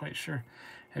I'm not quite sure.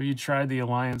 Have you tried the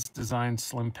Alliance Design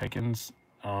Slim Pickens?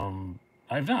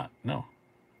 I've not, no.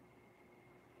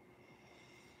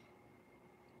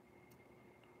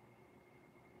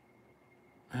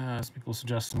 Some people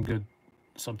suggest some good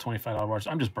sub $25 watches.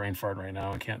 I'm just brain farting right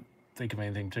now. I can't think of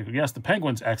anything particular. Yes, the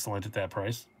Penguin's excellent at that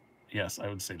price. Yes, I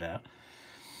would say that.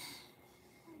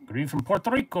 Green from Puerto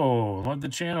Rico. Love the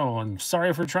channel. And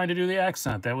sorry for trying to do the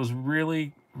accent. That was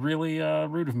really, really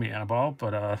rude of me, Annabelle.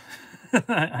 But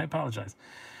I apologize.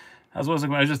 I was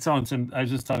just telling Tim. I was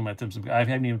just talking about Tim. I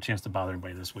haven't even had a chance to bother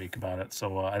anybody this week about it.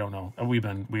 So I don't know. We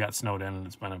got snowed in,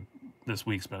 and this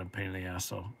week's been a pain in the ass.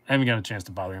 So I haven't got a chance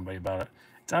to bother anybody about it.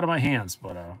 It's out of my hands,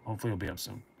 but hopefully it'll be up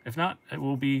soon. If not, it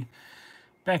will be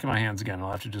back in my hands again.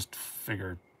 I'll have to just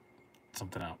figure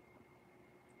something out.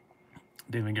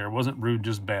 David Garrett wasn't rude,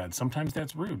 just bad. Sometimes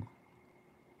that's rude.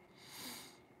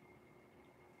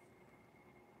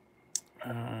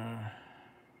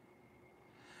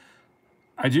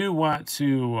 I do want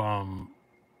to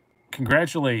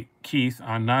congratulate Keith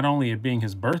on not only it being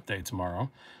his birthday tomorrow,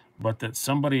 but that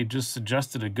somebody just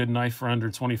suggested a good knife for under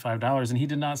 $25, and he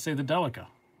did not say the Delica.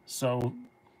 So,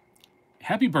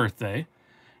 happy birthday,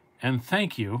 and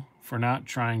thank you for not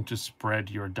trying to spread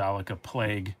your Delica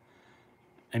plague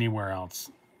anywhere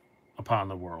else upon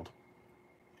the world.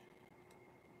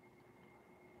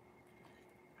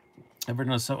 Ever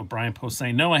noticed that with Brian Post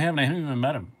saying, no, I haven't even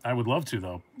met him. I would love to,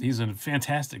 though. He's a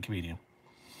fantastic comedian.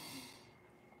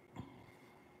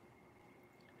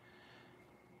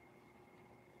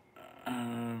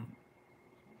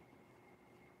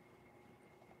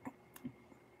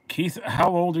 Keith,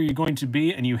 how old are you going to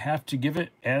be? And you have to give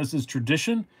it, as is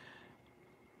tradition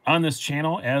on this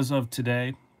channel as of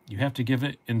today, you have to give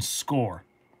it in score.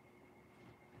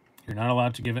 You're not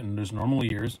allowed to give it in those normal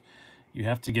years. You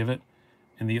have to give it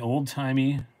in the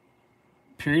old-timey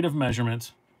period of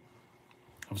measurement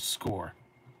of score.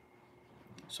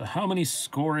 So how many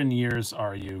score in years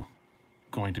are you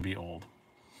going to be old?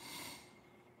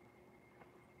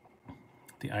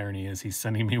 The irony is he's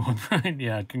sending me one right.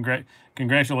 Yeah,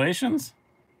 congratulations.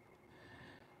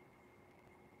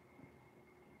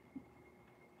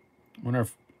 Wonder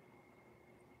if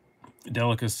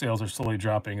Delica's sales are slowly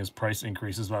dropping as price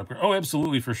increases. Oh,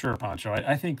 absolutely, for sure, Pancho.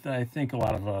 I think a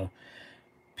lot of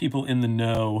people in the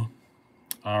know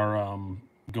are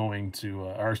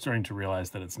are starting to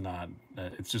realize that it's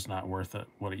just not worth it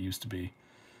what it used to be.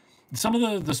 Some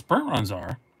of the sprint runs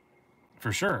are,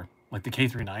 for sure. Like the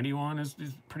K390 one is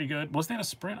pretty good. Was that a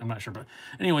sprint? I'm not sure, but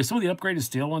anyway, some of the upgraded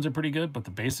steel ones are pretty good, but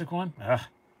the basic one,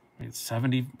 it's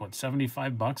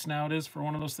 75 bucks now it is for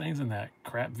one of those things, and that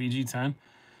crap VG10.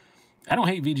 I don't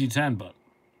hate VG10, but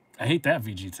I hate that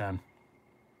VG10.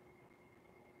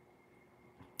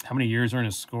 How many years are in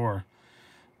his score?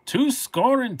 2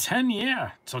 score in 10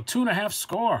 year. So 2.5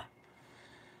 score.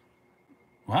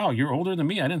 Wow, you're older than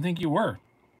me. I didn't think you were.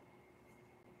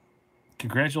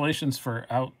 Congratulations for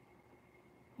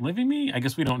outliving me. I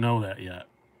guess we don't know that yet.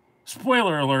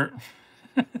 Spoiler alert.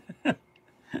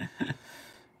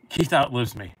 Keith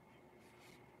outlives me.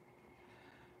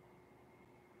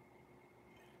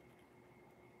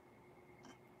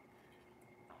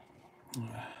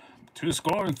 Two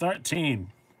score and 13.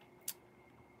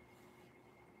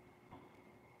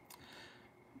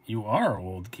 You are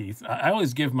old, Keith. I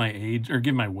always give my age or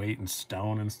give my weight in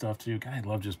stone and stuff too. God, I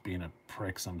love just being a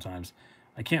prick sometimes.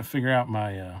 I can't figure out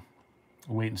my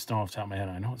weight in stone off the top of my head.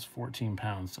 I know it's 14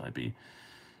 pounds, so I'd be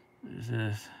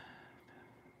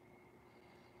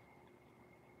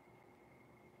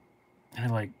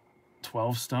like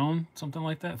 12 stone, something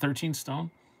like that. 13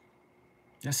 stone.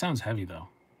 That sounds heavy though.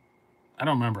 I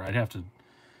don't remember. I'd have to.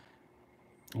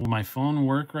 Will my phone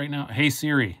work right now? Hey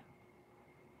Siri.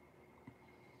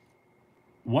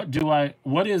 What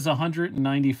is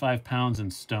 195 pounds in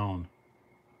stone?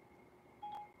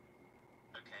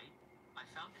 Okay, I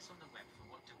found this on the web for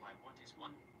what is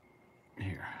one.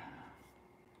 Here.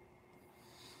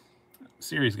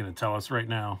 Siri's going to tell us right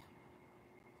now.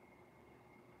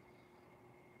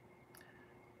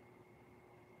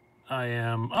 I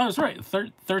am. Oh, I was right.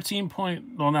 13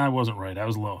 point. Well, no, I wasn't right. I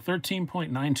was low.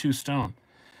 13.92 stone.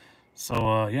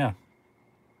 So yeah,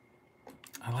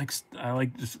 I like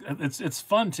just it's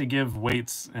fun to give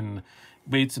weights and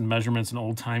measurements and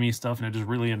old timey stuff, and it just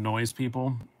really annoys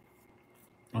people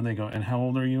when they go. And how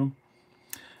old are you?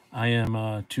 I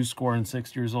am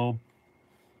 26 years old.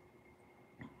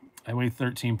 I weigh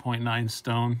 13.9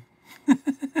 stone.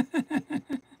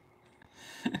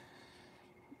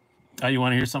 Oh, you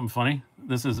want to hear something funny?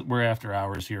 We're after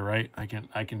hours here, right?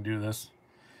 I can do this.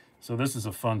 So this is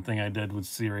a fun thing I did with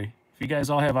Siri. If you guys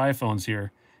all have iPhones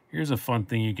here, here's a fun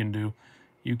thing you can do.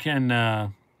 You can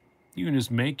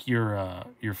just make your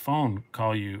phone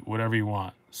call you whatever you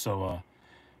want. So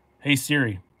hey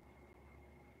Siri,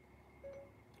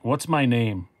 what's my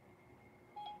name?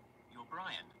 You're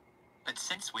Brian. But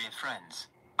since we're friends,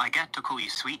 I get to call you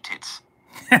Sweet Tits.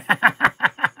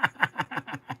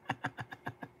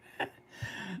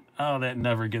 Oh, that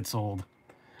never gets old.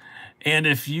 And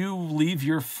if you leave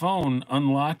your phone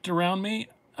unlocked around me,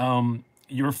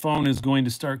 your phone is going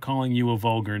to start calling you a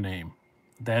vulgar name.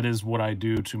 That is what I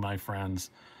do to my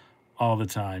friends all the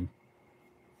time.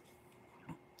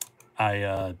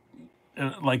 I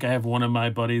have one of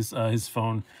my buddies, his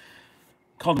phone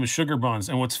called him Sugar Buns.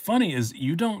 And what's funny is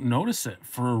you don't notice it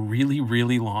for a really,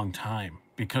 really long time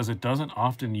because it doesn't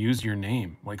often use your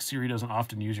name. Like Siri doesn't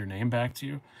often use your name back to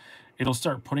you. It'll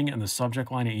start putting it in the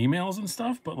subject line of emails and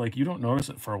stuff, but like you don't notice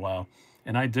it for a while.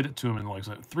 And I did it to him, and like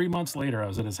 3 months later, I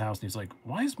was at his house, and he's like,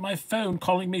 "Why is my phone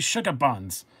calling me Sugar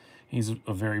Buns?" He's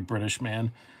a very British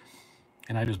man,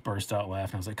 and I just burst out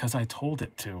laughing. I was like, "Cause I told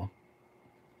it to."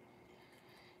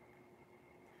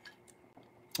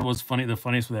 What was funny? The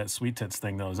funniest with that Sweet Tits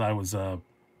thing though is I was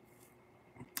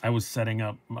setting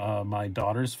up my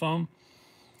daughter's phone,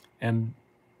 and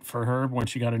for her when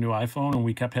she got a new iPhone, and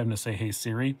we kept having to say, "Hey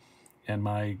Siri," and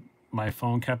my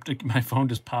phone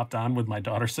just popped on with my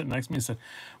daughter sitting next to me and said,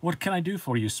 "What can I do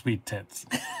for you, Sweet Tits?"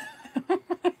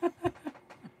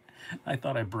 I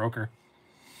thought I broke her.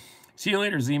 See you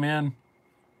later, Z-Man.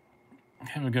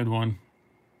 Have a good one.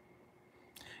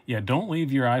 Yeah, don't leave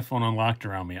your iPhone unlocked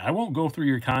around me. I won't go through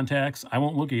your contacts. I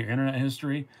won't look at your internet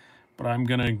history, but I'm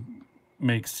going to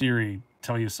make Siri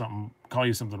call you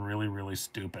something really, really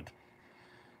stupid.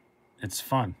 It's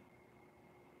fun.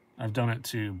 I've done it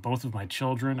to both of my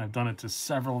children. I've done it to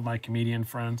several of my comedian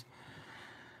friends.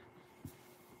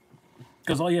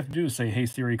 Because all you have to do is say, "Hey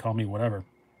Siri, call me whatever."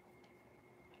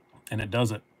 And it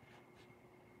does it.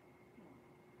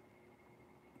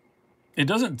 It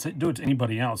doesn't do it to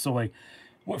anybody else. So like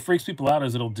what freaks people out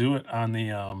is it'll do it on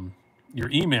the your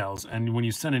emails, and when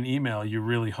you send an email, you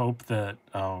really hope that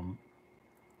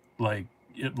like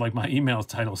my email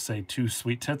titles say "two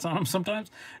sweet tits" on them sometimes,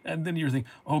 and then you're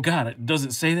thinking, "Oh God, it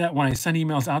doesn't say that when I send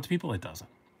emails out to people." It doesn't.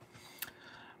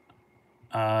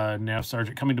 Nav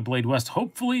Sergeant coming to Blade West.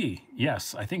 Hopefully,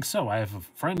 yes, I think so. I have a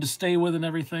friend to stay with and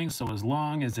everything, so as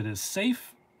long as it is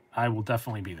safe, I will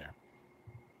definitely be there.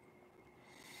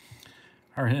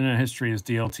 Our internet history is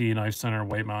DLT, Knife Center,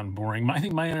 White Mountain, boring. I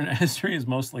think my internet history is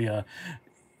mostly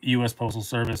U.S. Postal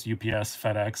Service, UPS,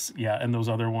 FedEx, yeah, and those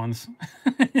other ones.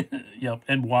 Yep,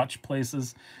 and watch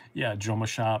places. Yeah, Joma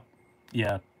Shop.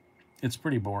 Yeah, it's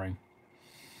pretty boring.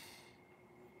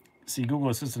 See, Google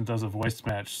Assistant does a voice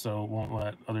match, so it won't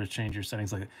let others change your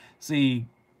settings like that. See,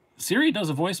 Siri does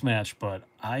a voice match, but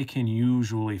I can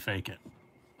usually fake it.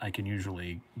 I can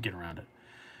usually get around it.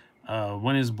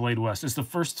 When is Blade West? It's the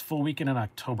first full weekend in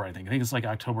October, I think. I think it's like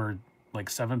October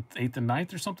 7th, 8th, and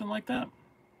 9th or something like that.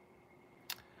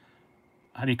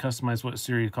 How do you customize what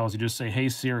Siri calls? You just say, "Hey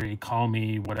Siri, call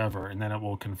me whatever," and then it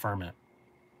will confirm it.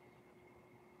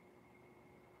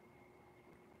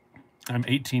 I'm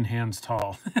 18 hands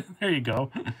tall. There you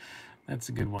go. That's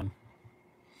a good one.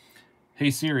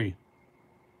 Hey Siri,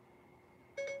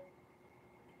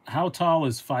 how tall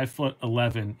is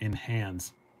 5'11" in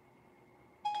hands?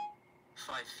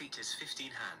 5 feet is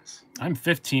 15 hands. I'm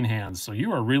 15 hands, so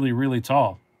you are really, really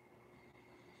tall.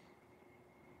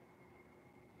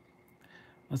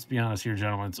 Let's be honest here,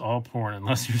 gentlemen. It's all porn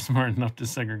unless you're smart enough to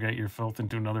segregate your filth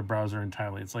into another browser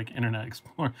entirely. It's like Internet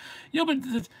Explorer. Yeah,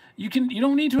 but you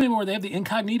don't need to anymore. They have the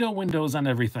incognito windows on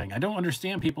everything. I don't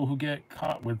understand people who get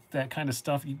caught with that kind of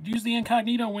stuff. You use the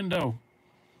incognito window.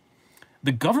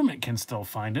 The government can still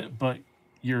find it, but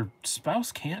your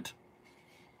spouse can't.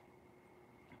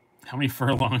 How many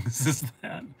furlongs is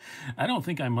that? I don't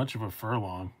think I'm much of a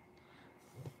furlong.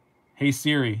 Hey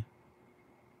Siri,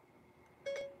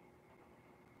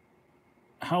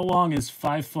 how long is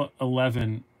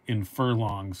 5'11" in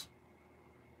furlongs?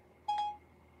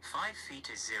 5 feet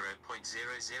is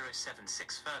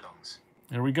 0.0076 furlongs.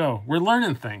 There we go. We're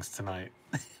learning things tonight.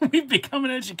 We've become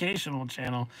an educational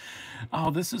channel. Oh,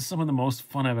 this is some of the most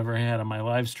fun I've ever had on my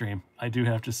live stream. I do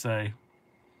have to say.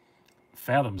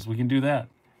 Fathoms, we can do that.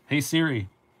 Hey Siri,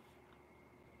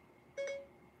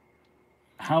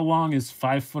 how long is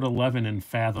 5'11" in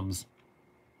fathoms?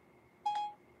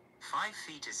 5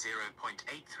 feet is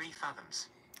 0.83 fathoms.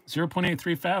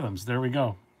 0.83 fathoms. There we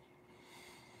go.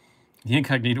 The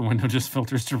incognito window just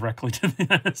filters directly to the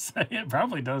NSA. It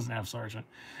probably does, Nav Sergeant.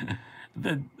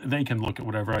 They can look at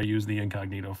whatever I use the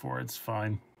incognito for. It's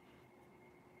fine.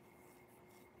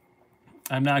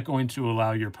 I'm not going to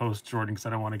allow your post, Jordan, because I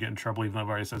don't want to get in trouble, even though I've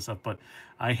already said stuff. But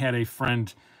I had a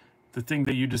friend, the thing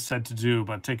that you just said to do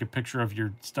about take a picture of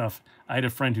your stuff. I had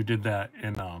a friend who did that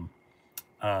in when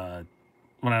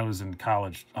I was in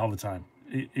college all the time.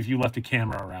 If you left a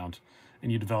camera around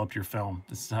and you developed your film,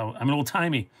 this is how I'm old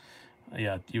timey.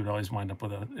 Yeah, you would always wind up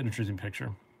with an interesting picture.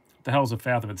 What the hell is a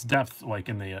fathom? It's depth, like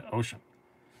in the ocean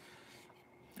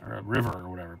or a river or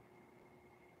whatever.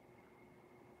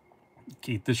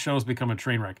 Keith, this show has become a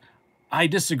train wreck. I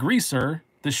disagree, sir.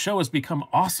 This show has become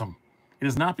awesome. It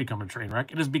has not become a train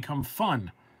wreck. It has become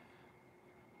fun.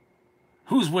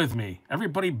 Who's with me?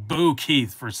 Everybody boo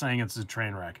Keith for saying it's a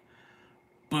train wreck.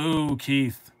 Boo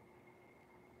Keith.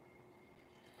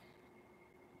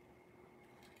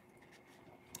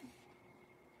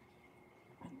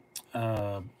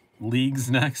 Leagues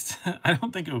next. I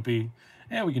don't think it would be.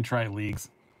 Yeah, we can try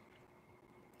leagues.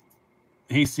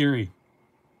 Hey Siri.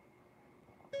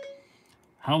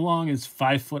 How long is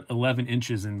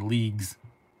 5'11" in leagues?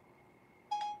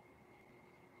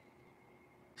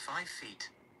 5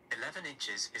 feet, 11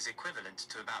 inches is equivalent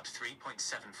to about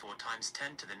 3.74 times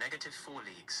 10 to the negative 4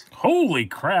 leagues. Holy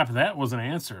crap, that was an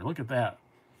answer. Look at that.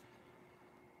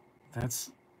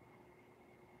 It's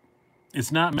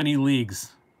not many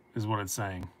leagues, is what it's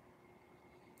saying.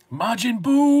 Majin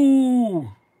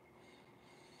Buu!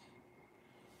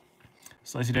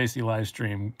 Slicey Dicey live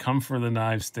stream. Come for the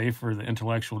knives, stay for the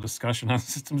intellectual discussion on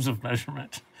systems of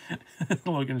measurement.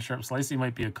 Logan Sharp. Slicey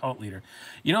might be a cult leader.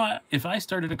 You know, if I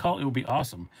started a cult, it would be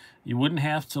awesome. You wouldn't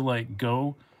have to, like,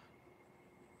 go...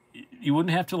 You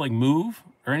wouldn't have to, like, move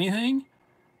or anything.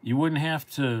 You wouldn't have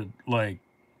to, like,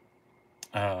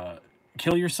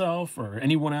 kill yourself or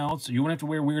anyone else. You wouldn't have to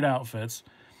wear weird outfits.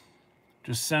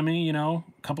 Just send me, you know,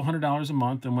 a couple $100 a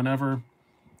month, and whenever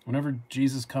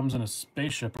Jesus comes in a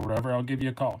spaceship or whatever, I'll give you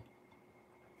a call.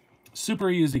 Super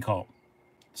easy call.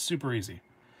 Super easy.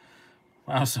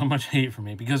 Wow, so much hate for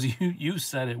me because you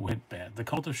said it went bad. The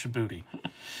Cult of Shibuti.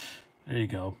 There you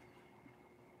go.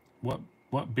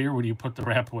 What beer would you put the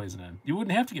rat poison in? You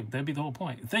wouldn't have to get. That'd be the whole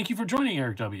point. Thank you for joining,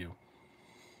 Eric W.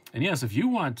 And yes, if you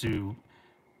want to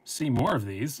see more of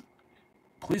these,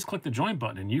 please click the join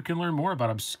button and you can learn more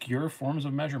about obscure forms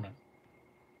of measurement.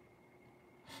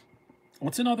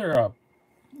 What's another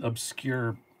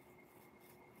obscure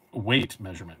weight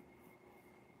measurement?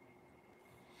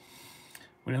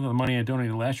 We have the money I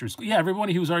donated last year. Yeah,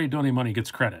 everybody who's already donated money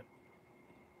gets credit.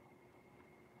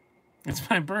 It's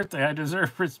my birthday. I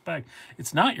deserve respect.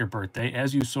 It's not your birthday,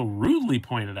 as you so rudely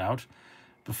pointed out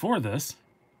before this.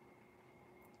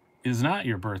 It is not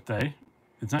your birthday.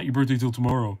 It's not your birthday till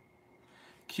tomorrow.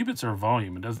 Cubits are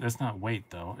volume. That's not weight,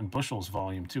 though. And bushels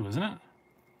volume, too, isn't it?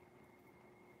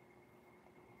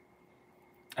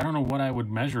 I don't know what I would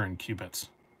measure in cubits.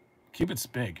 Cubits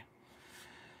big.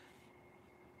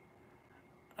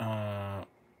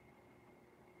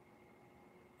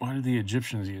 What did the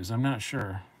Egyptians use? I'm not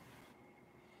sure.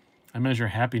 I measure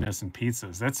happiness in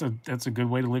pizzas. That's a good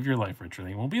way to live your life, Richard.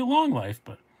 It won't be a long life,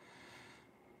 but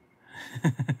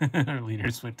our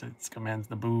leader switches commands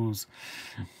the booze.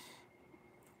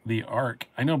 The arc.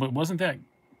 I know, but wasn't that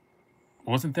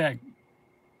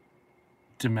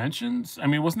dimensions? I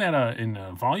mean, wasn't that in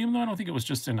volume though? I don't think it was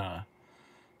just in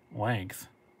length.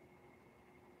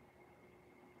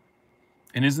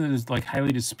 And isn't it like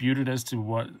highly disputed as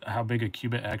to how big a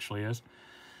cubit actually is?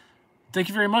 Thank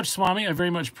you very much, Swami. I very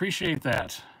much appreciate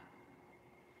that.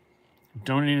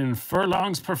 Donating in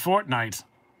furlongs per fortnight.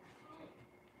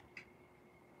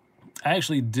 I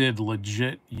actually did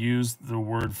legit use the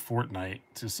word fortnight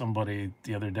to somebody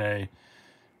the other day.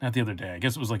 Not the other day. I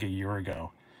guess it was like a year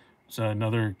ago. So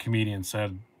another comedian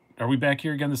said, "Are we back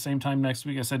here again the same time next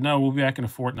week?" I said, "No, we'll be back in a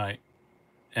fortnight."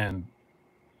 And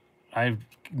I've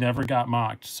never got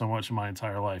mocked so much in my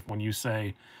entire life. When you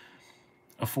say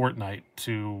a fortnight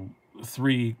to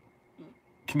 3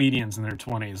 comedians in their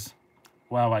 20s,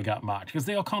 wow, I got mocked. Because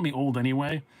they all call me old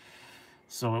anyway.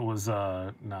 So it was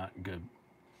not good.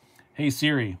 Hey,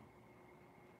 Siri.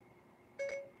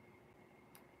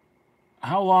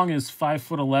 How long is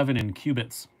 5'11" in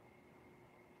cubits?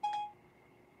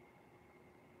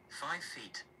 5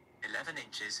 feet, 11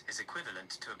 inches is equivalent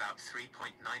to about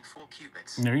 3.94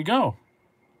 cubits. There you go.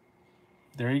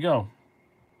 There you go.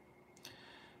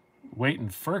 Weight in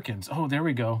firkins. Oh, there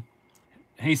we go.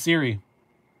 Hey, Siri.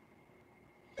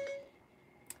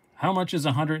 How much is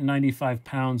 195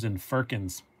 pounds in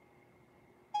firkins?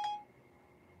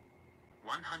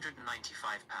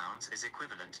 195 pounds is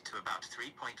equivalent to about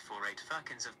 3.48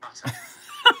 firkins of butter.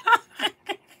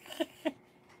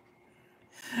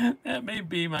 That may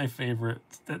be my favorite.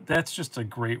 That's just a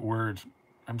great word.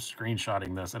 I'm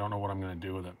screenshotting this. I don't know what I'm going to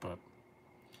do with it, but...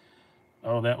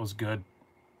 Oh, that was good.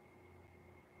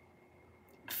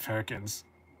 Firkins.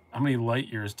 How many light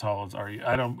years tall are you?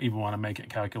 I don't even want to make it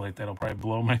calculate. That'll probably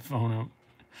blow my phone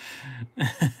up.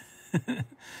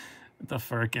 The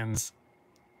firkins.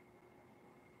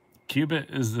 Cubit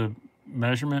is the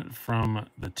measurement from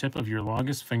the tip of your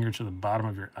longest finger to the bottom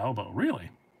of your elbow.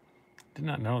 Really? Did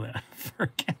not know that.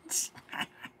 Firkins.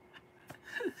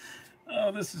 Oh,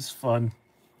 this is fun.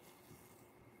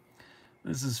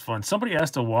 This is fun. Somebody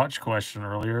asked a watch question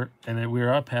earlier, and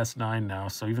we're up past 9 now,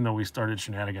 so even though we started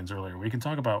shenanigans earlier, we can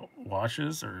talk about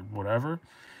watches or whatever.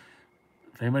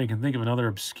 If anybody can think of another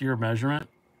obscure measurement.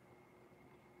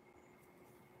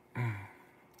 I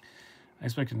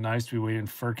expected knives to be weighed in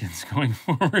firkins going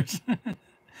forward.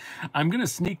 I'm going to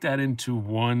sneak that into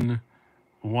one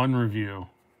review.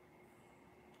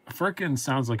 Firkin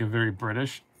sounds like a very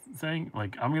British thing.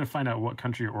 Like, I'm going to find out what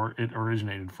country it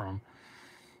originated from.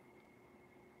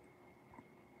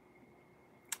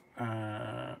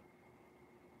 Oh,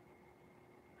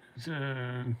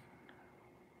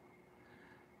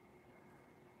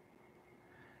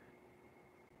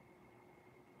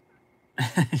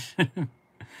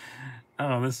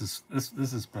 this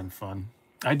has been fun.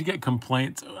 I do get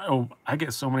complaints. Oh, I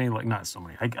get so many, like, not so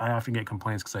many. I often get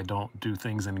complaints because I don't do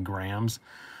things in grams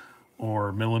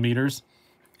or millimeters.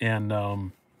 And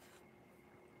wow,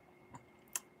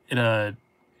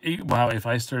 if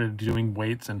I started doing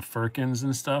weights and firkins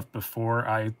and stuff before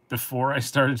I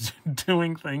started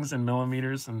doing things in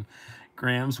millimeters and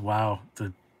grams, wow,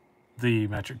 the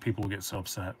metric people will get so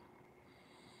upset.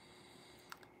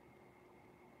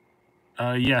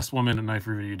 Yes, 1 minute knife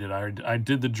review you did. I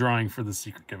did the drawing for the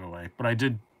secret giveaway, but I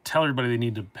did tell everybody they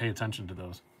need to pay attention to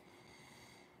those.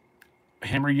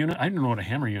 Hammer unit? I don't know what a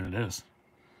hammer unit is.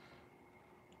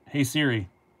 Hey Siri,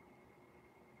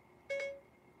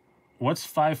 what's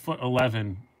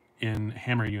 5'11" in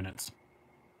hammer units?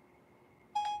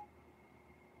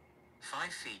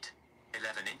 5 feet,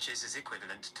 11 inches is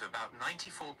equivalent to about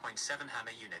 94.7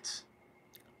 hammer units.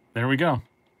 There we go.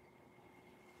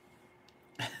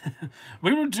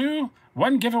 We will do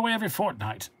one giveaway every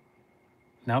fortnight.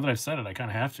 Now that I've said it, I kind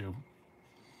of have to.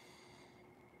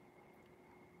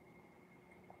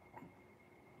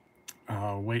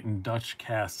 Weight in Dutch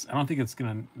casks. I don't think it's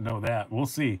going to know that. We'll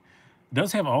see. It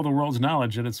does have all the world's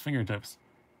knowledge at its fingertips.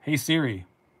 Hey Siri,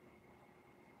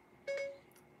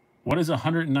 what is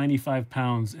 195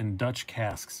 pounds in Dutch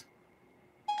casks?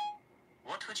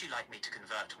 What would you like me to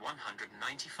convert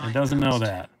 195? It doesn't know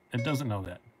that. It doesn't know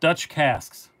that. Dutch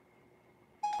casks.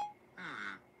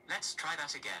 Let's try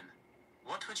that again.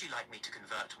 What would you like me to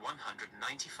convert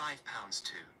 195 pounds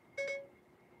to?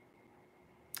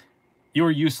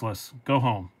 You're useless. Go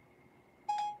home.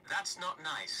 That's not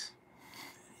nice.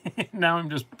 Now I'm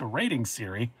just berating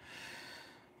Siri.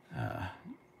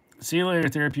 See you later,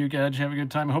 Therapeutic Edge. Have a good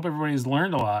time. I hope everybody's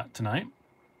learned a lot tonight.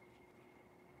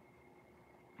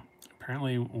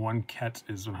 Apparently, 1 ket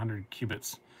is 100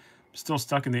 cubits. I'm still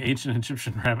stuck in the ancient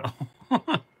Egyptian rabbit hole.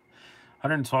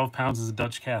 112 pounds is a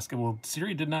Dutch cask. Well,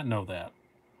 Siri did not know that.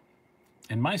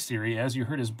 And my Siri, as you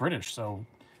heard, is British, so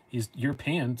he's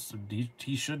European, so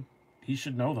he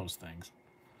should know those things.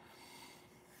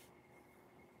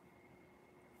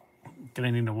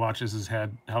 Getting into watches has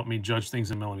helped me judge things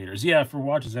in millimeters. Yeah, for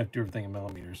watches, I have to do everything in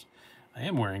millimeters. I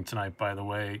am wearing tonight, by the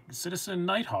way, Citizen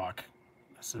Nighthawk.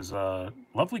 This is a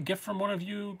lovely gift from one of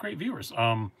you great viewers.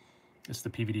 It's the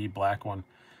PVD black one.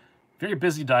 Very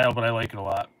busy dial, but I like it a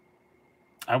lot.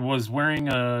 I was wearing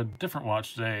a different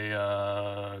watch today,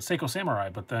 Seiko Samurai,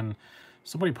 but then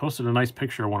somebody posted a nice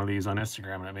picture of one of these on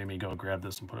Instagram, and it made me go grab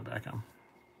this and put it back on.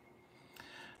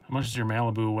 How much does your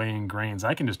Malibu weigh in grains?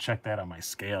 I can just check that on my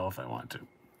scale if I want to.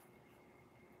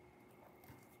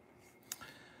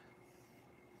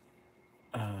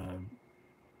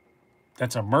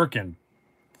 That's a Merkin.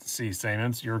 See,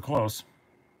 Siemens, you're close.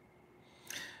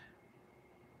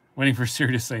 Waiting for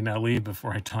Siri to say, now leave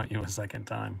before I taunt you a second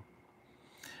time.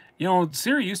 You know,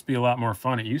 Siri used to be a lot more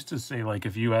fun. It used to say, like,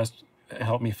 if you asked,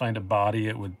 help me find a body,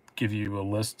 it would give you a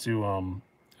list to,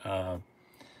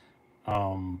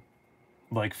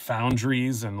 like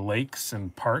foundries and lakes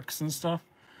and parks and stuff.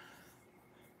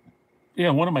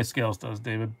 Yeah, one of my scales does,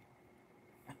 David.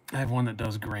 I have one that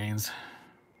does grains.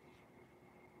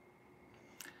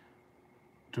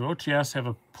 Do OTS have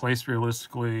a place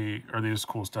realistically? Are they just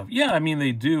cool stuff? Yeah, I mean,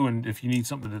 they do. And if you need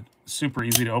something that's super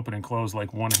easy to open and close,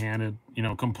 like one-handed, you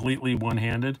know, completely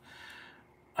one-handed,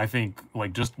 I think,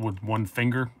 like, just with one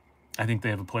finger, I think they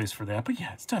have a place for that. But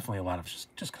yeah, it's definitely a lot of just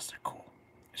because they're cool.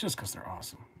 It's just because they're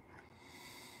awesome.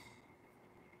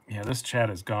 Yeah, this chat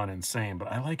has gone insane,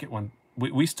 but I like it when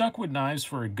we stuck with knives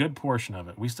for a good portion of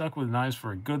it. We stuck with knives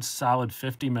for a good solid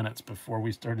 50 minutes before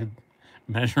we started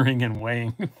measuring and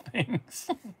weighing things.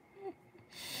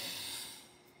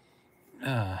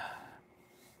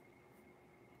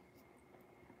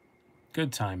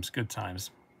 Good times, good times.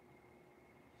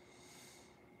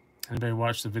 Anybody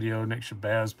watch the video Nick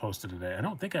Shabazz posted today? I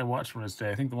don't think I watched one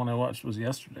today. I think the one I watched was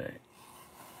yesterday.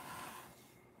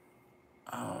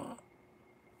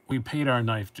 We paid our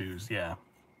knife dues, yeah.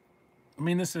 I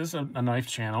mean, this is a knife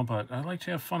channel, but I like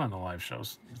to have fun on the live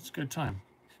shows. It's a good time.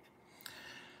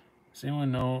 Does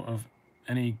anyone know of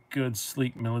any good,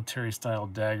 sleek, military-style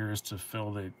daggers to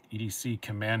fill the EDC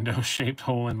commando-shaped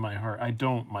hole in my heart? I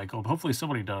don't, Michael. Hopefully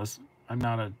somebody does. I'm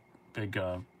not a big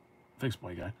fixed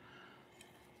blade guy.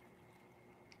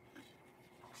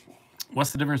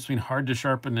 What's the difference between hard to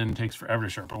sharpen and takes forever to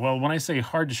sharpen? Well, when I say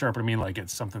hard to sharpen, I mean like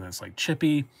it's something that's like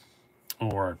chippy,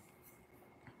 or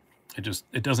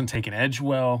it doesn't take an edge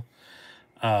well.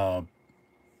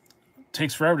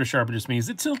 Takes forever to sharpen just means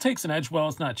it still takes an edge well.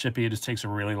 It's not chippy. It just takes a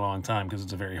really long time because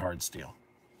it's a very hard steel.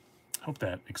 Hope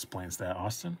that explains that,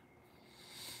 Austin.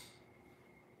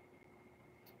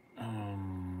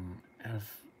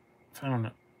 I've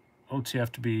found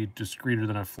OTF to be discreeter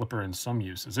than a flipper in some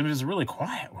uses. It is a really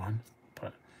quiet one,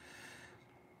 but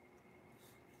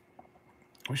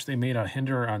I wish they made a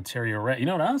Hinder Ontario rat. You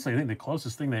know what? Honestly, I think the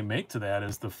closest thing they make to that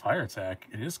is the Fire Attack.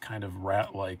 It is kind of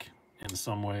rat-like in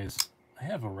some ways. I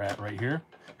have a rat right here.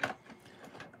 Oh,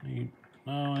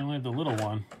 I only have the little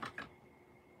one.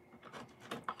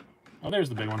 Oh, there's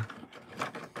the big one.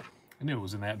 I knew it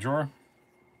was in that drawer.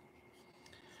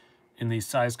 In the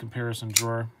size comparison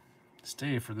drawer.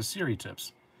 Stay for the Siri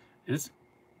tips.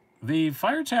 The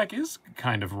Fire Attack is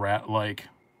kind of rat-like.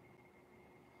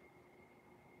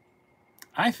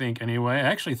 I think, anyway. I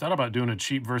actually thought about doing a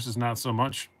cheap versus not so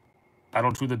much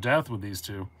battle to the death with these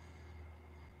two.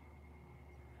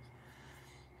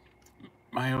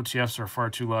 My OTFs are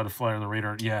far too loud to fly on the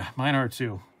radar. Yeah, mine are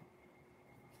too.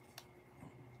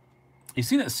 You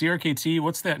see that CRKT?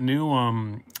 What's that new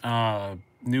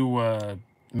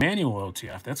manual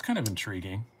OTF? That's kind of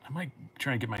intriguing. I might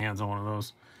try and get my hands on one of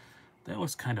those. That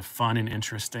looks kind of fun and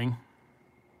interesting.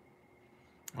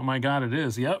 Oh my god, it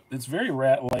is. Yep, it's very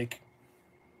rat-like,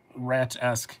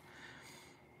 rat-esque.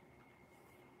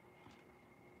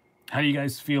 How do you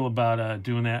guys feel about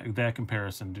doing that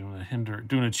comparison,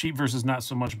 doing a cheap versus not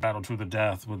so much battle to the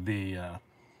death with the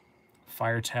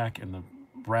Fire Attack and the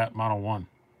Rat Model 1?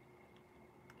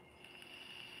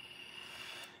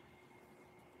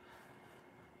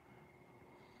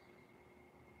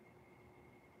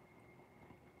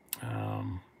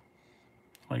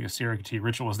 Like a CRT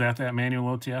Ritual. Was that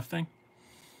manual OTF thing?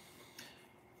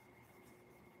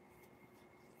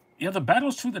 Yeah, the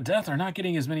battles to the death are not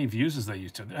getting as many views as they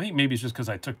used to. I think maybe it's just because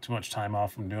I took too much time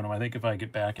off from doing them. I think if I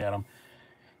get back at them,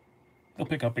 they'll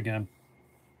pick up again.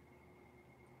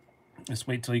 Just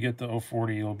wait till you get the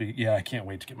 040. It'll be, yeah, I can't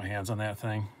wait to get my hands on that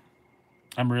thing.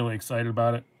 I'm really excited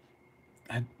about it.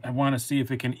 I want to see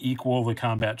if it can equal the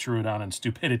Combat Troodon in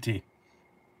stupidity.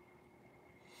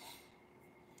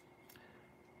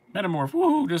 Metamorph,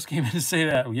 woohoo, just came in to say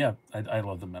that. Yeah, I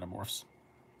love the Metamorphs.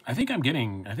 I think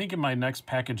in my next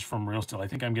package from Real Steel, I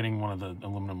think I'm getting one of the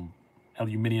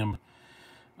aluminium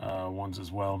ones as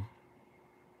well.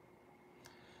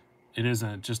 It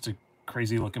isn't just a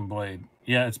crazy looking blade.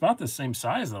 Yeah, it's about the same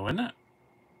size though, isn't it?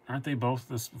 Aren't they both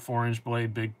this 4-inch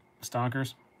blade, big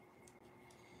stonkers?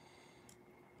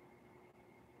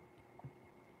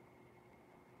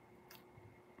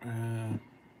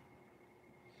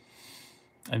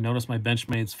 I've noticed my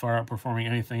Benchmade's far outperforming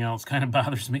anything else. Kind of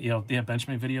bothers me. You know, yeah,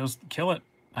 Benchmade videos kill it.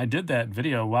 I did that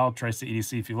video while Tri-State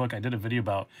EDC. If you look, I did a video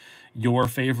about your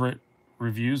favorite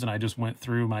reviews, and I just went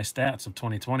through my stats of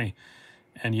 2020.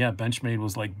 And yeah, Benchmade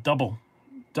was like double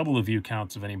the view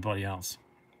counts of anybody else.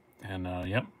 And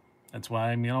yep, that's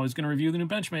why I'm always going to review the new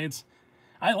Benchmades.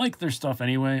 I like their stuff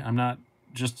anyway. I'm not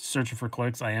just searching for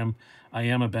clicks. I am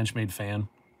a Benchmade fan,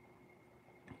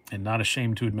 and not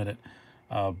ashamed to admit it.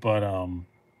 But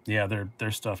yeah,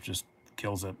 their stuff just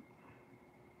kills it.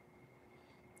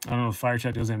 I don't know if Fire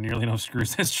Check doesn't have nearly enough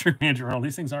screws. That's true, Andrew Arnold.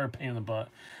 These things are a pain in the butt.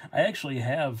 I actually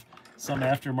have some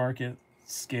aftermarket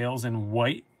scales in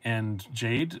white and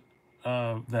jade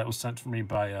that was sent to me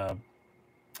by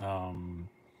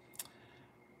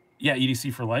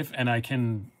EDC for Life, and I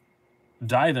can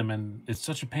dye them, and it's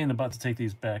such a pain in the butt to take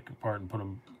these back apart and put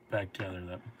them back together.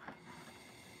 That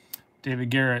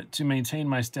David Garrett, to maintain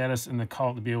my status in the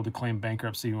cult to be able to claim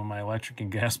bankruptcy when my electric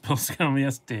and gas bills come.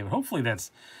 Yes, David. Hopefully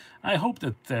I hope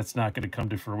that's not going to come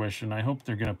to fruition. I hope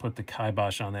they're going to put the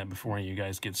kibosh on that before you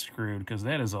guys get screwed, because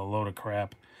that is a load of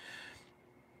crap.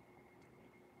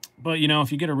 But, you know,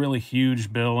 if you get a really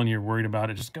huge bill and you're worried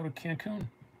about it, just go to Cancun.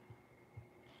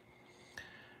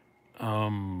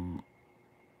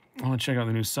 I want to check out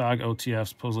the new SOG OTF,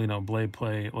 supposedly no blade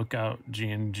play. Look out,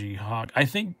 G&G Hawk. I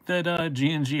think that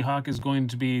G&G Hawk is going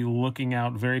to be looking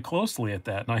out very closely at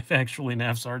that. Knife actually,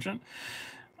 Nav Sergeant.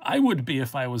 I would be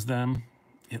if I was them.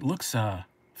 It looks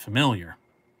familiar.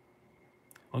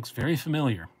 Looks very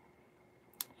familiar.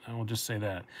 I will just say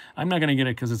that. I'm not going to get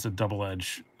it because it's a double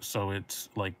edge, so it's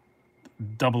like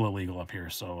double illegal up here.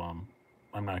 So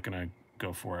I'm not going to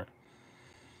go for it.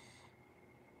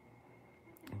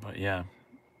 But yeah.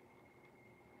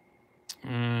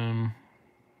 I'm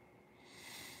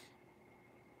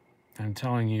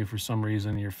telling you, for some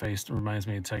reason, your face reminds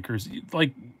me of Ted Cruz.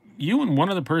 Like, you and one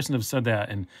other person have said that,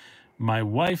 and my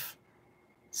wife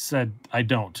said I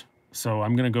don't. So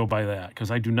I'm going to go by that,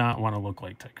 because I do not want to look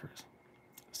like Ted Cruz.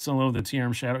 Solo, the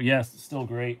TRM Shadow. Yes, it's still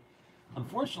great.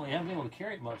 Unfortunately, I haven't been able to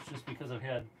carry it much just because I've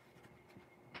had...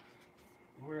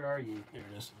 Where are you? There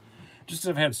it is. Just because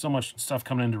I've had so much stuff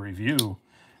coming into review,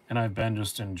 and I've been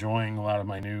just enjoying a lot of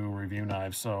my new review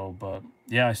knives. So, but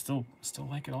yeah, I still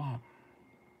like it a lot.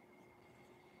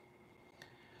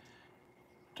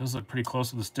 Does look pretty close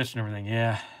to the stitch and everything.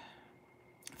 Yeah.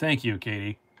 Thank you,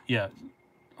 Katie. Yeah.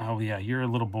 Oh, yeah, you're a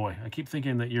little boy. I keep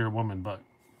thinking that you're a woman, but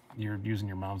you're using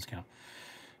your mom's account.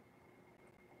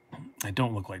 I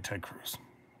don't look like Ted Cruz.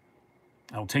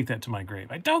 I'll take that to my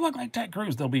grave. I don't look like Ted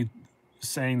Cruz. They'll be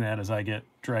saying that as I get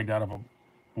dragged out of a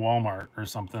Walmart or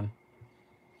something.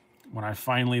 When I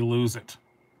finally lose it.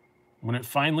 When it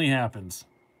finally happens.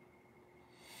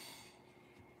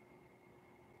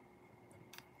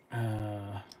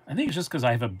 I think it's just because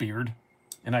I have a beard.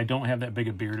 And I don't have that big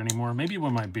a beard anymore. Maybe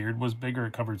when my beard was bigger,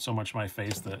 it covered so much of my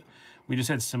face that we just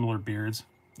had similar beards.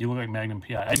 You look like Magnum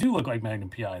P.I. I do look like Magnum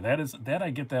P.I. That I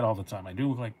get that all the time. I do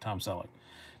look like Tom Selleck.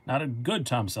 Not a good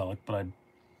Tom Selleck, but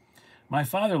my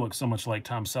father looked so much like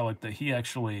Tom Selleck that he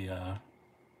actually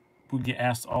would get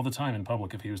asked all the time in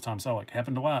public if he was Tom Selleck.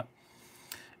 Happened a lot.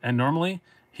 And normally,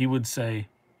 he would say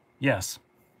yes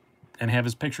and have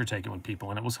his picture taken with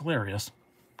people, and it was hilarious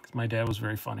because my dad was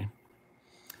very funny.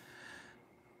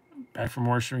 Back for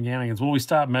more shenanigans. Well, we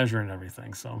stopped measuring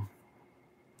everything, so...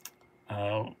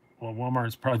 well,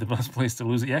 Walmart's probably the best place to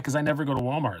lose it. Yeah, because I never go to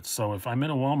Walmart. So if I'm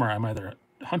in a Walmart, I'm either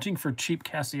hunting for cheap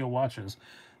Casio watches,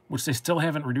 which they still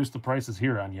haven't reduced the prices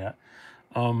here on yet,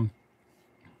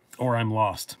 or I'm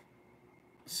lost.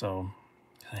 So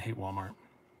I hate Walmart.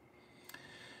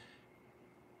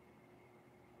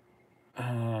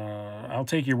 I'll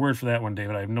take your word for that one,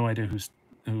 David. I have no idea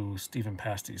who Stephen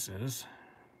Pastis is.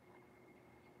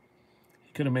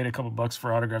 He could have made a couple bucks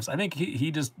for autographs. I think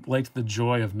he just liked the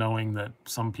joy of knowing that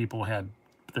some people had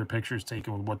their pictures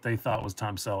taken with what they thought was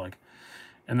Tom Selleck,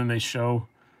 and then they show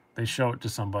it to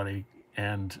somebody,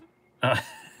 and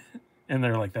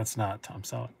they're like, "That's not Tom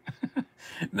Selleck."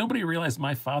 Nobody realized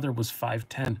my father was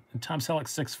 5'10", and Tom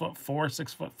Selleck's 6'4",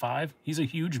 6'5". He's a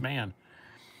huge man.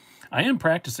 I am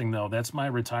practicing though. That's my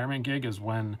retirement gig. Is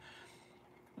when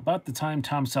about the time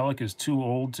Tom Selleck is too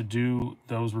old to do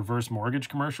those reverse mortgage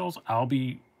commercials, I'll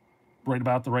be right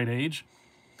about the right age.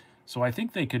 So I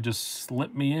think they could just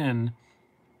slip me in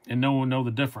and no one will know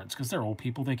the difference because they're old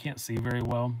people. They can't see very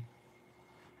well.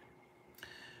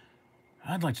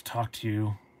 I'd like to talk to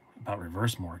you about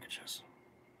reverse mortgages.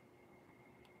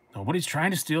 Nobody's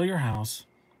trying to steal your house.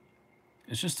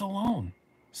 It's just a loan,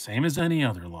 same as any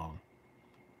other loan.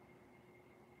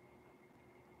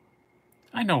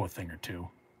 I know a thing or two.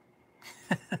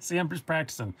 See, I'm just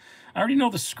practicing. I already know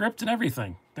the script and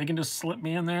everything. They can just slip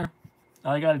me in there.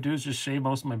 All I got to do is just shave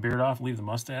most of my beard off, leave the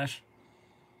mustache.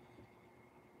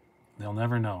 They'll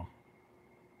never know.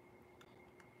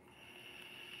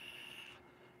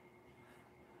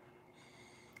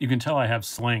 You can tell I have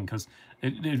Sling because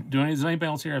does anybody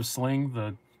else here have Sling,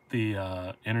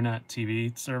 the internet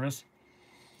TV service?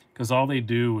 Because all they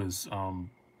do is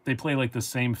they play like the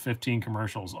same 15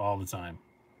 commercials all the time,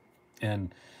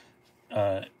 and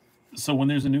so when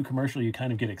there's a new commercial, you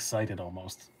kind of get excited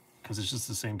almost because it's just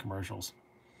the same commercials.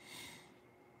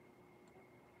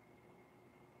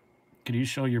 Could you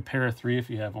show your Para 3 if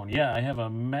you have one? Yeah, I have a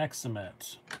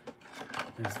Maximet.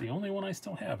 It's the only one I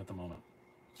still have at the moment.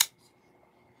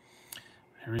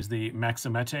 Here is the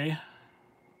Maximete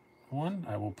one.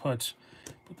 I will put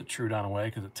the Trudon away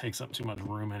because it takes up too much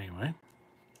room anyway.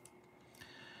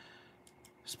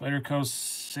 Spyderco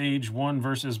Sage 1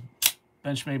 versus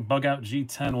Benchmade Bug-Out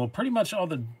G10. Well, pretty much all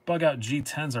the Bug-Out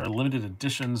G10s are limited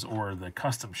editions or the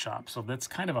custom shop, so that's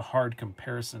kind of a hard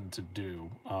comparison to do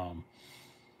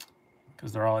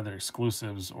because they're all either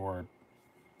exclusives or,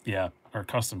 yeah, or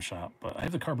custom shop. But I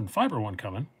have the carbon fiber one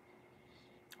coming,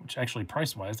 which actually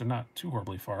price-wise, they're not too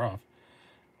horribly far off.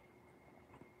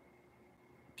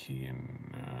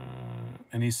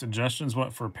 Any suggestions?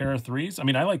 What for Para 3s? I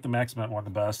mean, I like the Maximet one the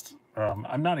best.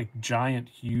 I'm not a giant,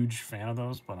 huge fan of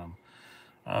those, but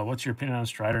what's your opinion on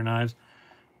Strider knives?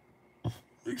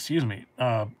 Excuse me.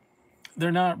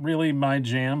 They're not really my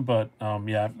jam, but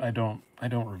yeah, I don't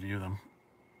review them.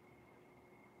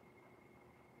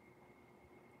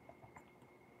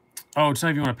 Oh, it's not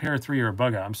if you want a Para 3 or a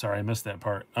bug out. I'm sorry, I missed that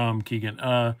part. Keegan.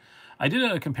 I did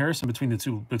a comparison between the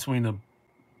two, between the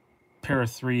Para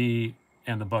 3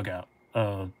 and the bug out.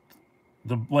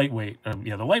 The lightweight,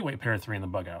 yeah, the lightweight Para 3 and the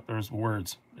bug out. There's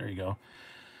words. There you go.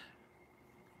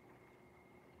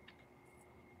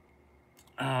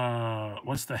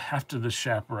 What's the heft of the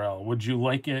chaparral? Would you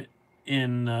like it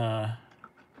in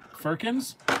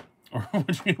firkins, or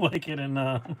would you like it in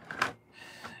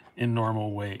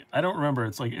normal weight? I don't remember.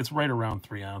 It's like it's right around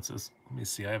 3 ounces. Let me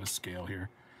see. I have a scale here.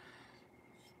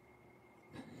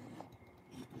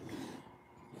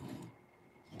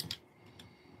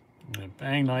 I'm gonna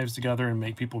bang knives together and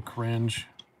make people cringe.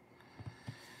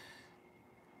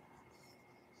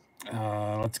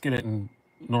 Let's get it in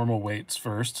normal weights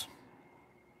first.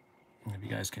 If you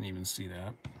guys can even see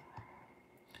that.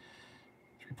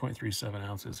 3.37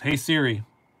 ounces. Hey Siri,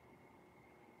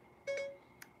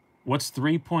 what's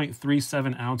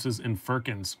 3.37 ounces in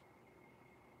firkins?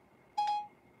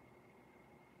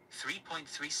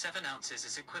 3.37 ounces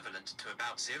is equivalent to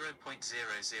about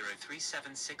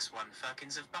 0.003761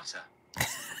 firkins of butter.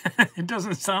 It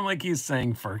doesn't sound like he's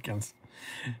saying firkins.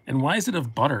 And why is it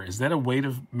of butter? Is that a weight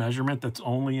of measurement that's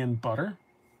only in butter?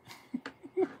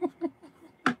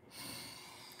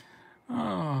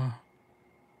 Oh.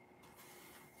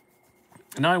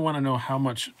 Now I want to know how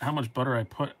much butter I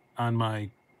put on my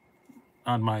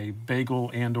bagel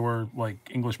and or like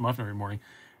English muffin every morning.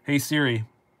 Hey Siri,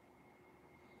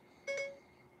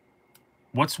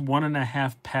 what's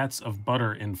 1.5 pats of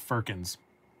butter in firkins?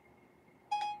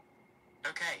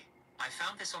 Okay, I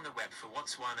found this on the web for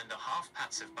what's 1.5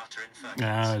 pats of butter in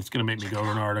firkins. It's gonna make me go to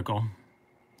an article.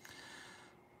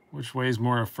 Which weighs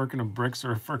more, a firkin of bricks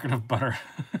or a firkin of butter?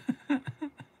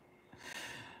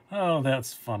 Oh,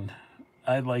 that's fun.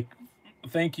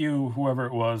 Thank you, whoever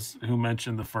it was who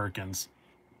mentioned the firkins.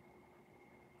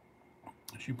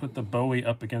 She put the Bowie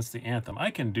up against the Anthem.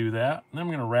 I can do that. And I'm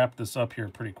going to wrap this up here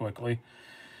pretty quickly.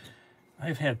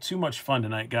 I've had too much fun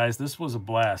tonight, guys. This was a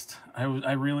blast. I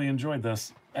really enjoyed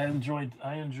this. I enjoy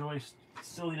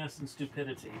silliness and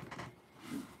stupidity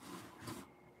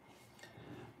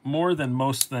more than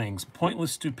most things.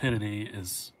 Pointless stupidity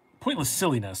is pointless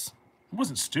silliness. It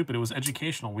wasn't stupid. It was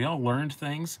educational. We all learned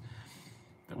things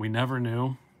that we never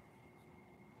knew.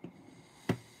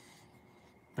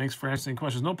 Thanks for asking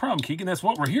questions. No problem, Keegan. That's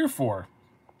what we're here for.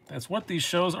 That's what these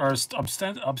shows are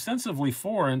ostensibly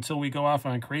for until we go off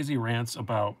on crazy rants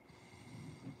about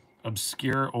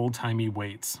obscure old-timey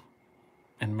weights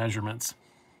and measurements.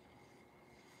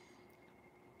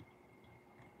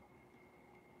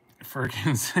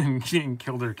 Firkins and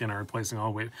Kilderkin are replacing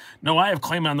all weight. No, I have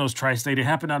claim on those Tri-State. It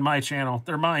happened on my channel.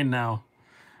 They're mine now.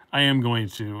 I am going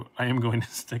to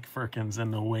stick Firkins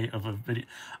in the weight of a video.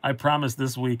 I promise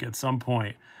this week at some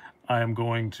point I am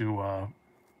going to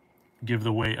give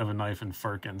the weight of a knife in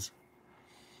Firkins.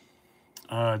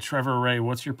 Trevor Ray,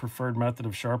 what's your preferred method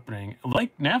of sharpening?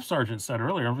 Like Knapp Sergeant said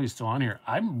earlier, everybody's still on here.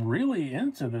 I'm really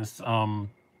into this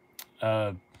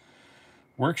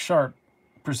Work Sharp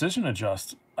Precision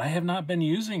Adjust. I have not been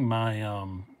using my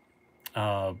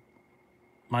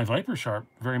my Viper Sharp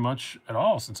very much at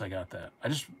all since I got that. I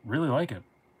just really like it.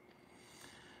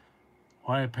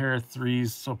 Why a pair of 3s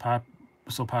so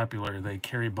popular? They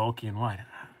carry bulky and wide.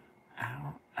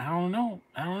 I don't know,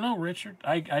 Richard.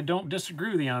 I don't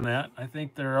disagree with you on that. I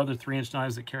think there are other 3-inch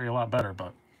knives that carry a lot better,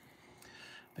 but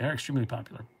they are extremely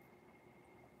popular.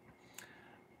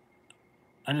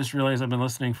 I just realized I've been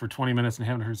listening for 20 minutes and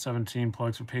haven't heard 17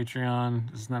 plugs for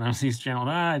Patreon. This is not on C's channel.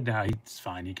 Nah, it's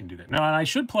fine. He can do that. No, and I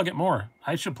should plug it more.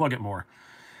 I should plug it more.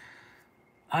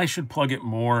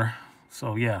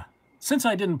 So, yeah. Since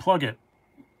I didn't plug it,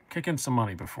 kick in some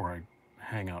money before I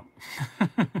hang up.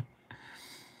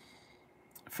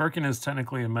 Firkin is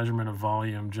technically a measurement of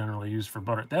volume generally used for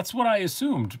butter. That's what I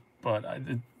assumed, but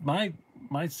my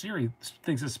Siri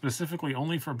thinks it's specifically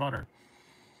only for butter.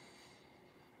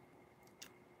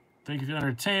 Thank you for the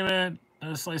entertainment.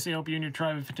 Slicey, I hope you and your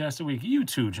tribe have a fantastic week. You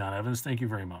too, John Evans. Thank you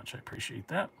very much. I appreciate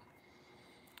that.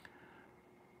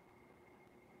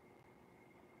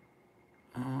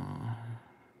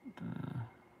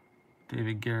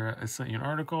 David Garrett, I sent you an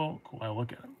article. Cool, I'll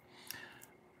look at it.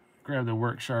 Grab the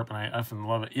work sharp, and I effing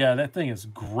love it. Yeah, that thing is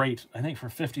great. I think for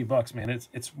 $50, man,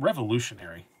 it's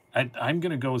revolutionary. I'm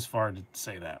going to go as far to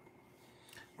say that.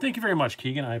 Thank you very much,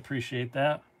 Keegan. I appreciate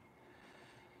that.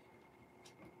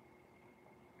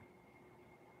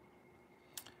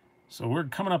 So we're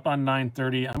coming up on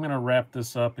 9:30. I'm going to wrap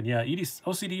this up. And yeah,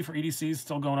 OCD for EDC is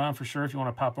still going on for sure. If you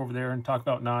want to pop over there and talk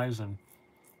about knives and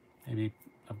maybe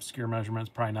obscure measurements,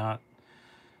 probably not.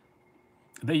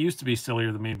 They used to be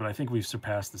sillier than me, but I think we've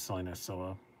surpassed the silliness.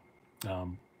 So,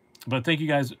 but thank you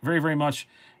guys very, very much.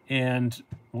 And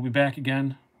we'll be back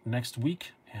again next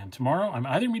week. And tomorrow, I'm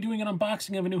either going to be doing an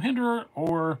unboxing of a new hinderer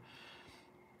or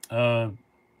a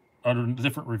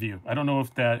different review. I don't know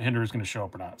if that hinderer is going to show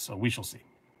up or not. So we shall see.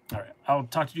 All right. I'll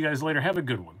talk to you guys later. Have a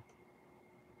good one.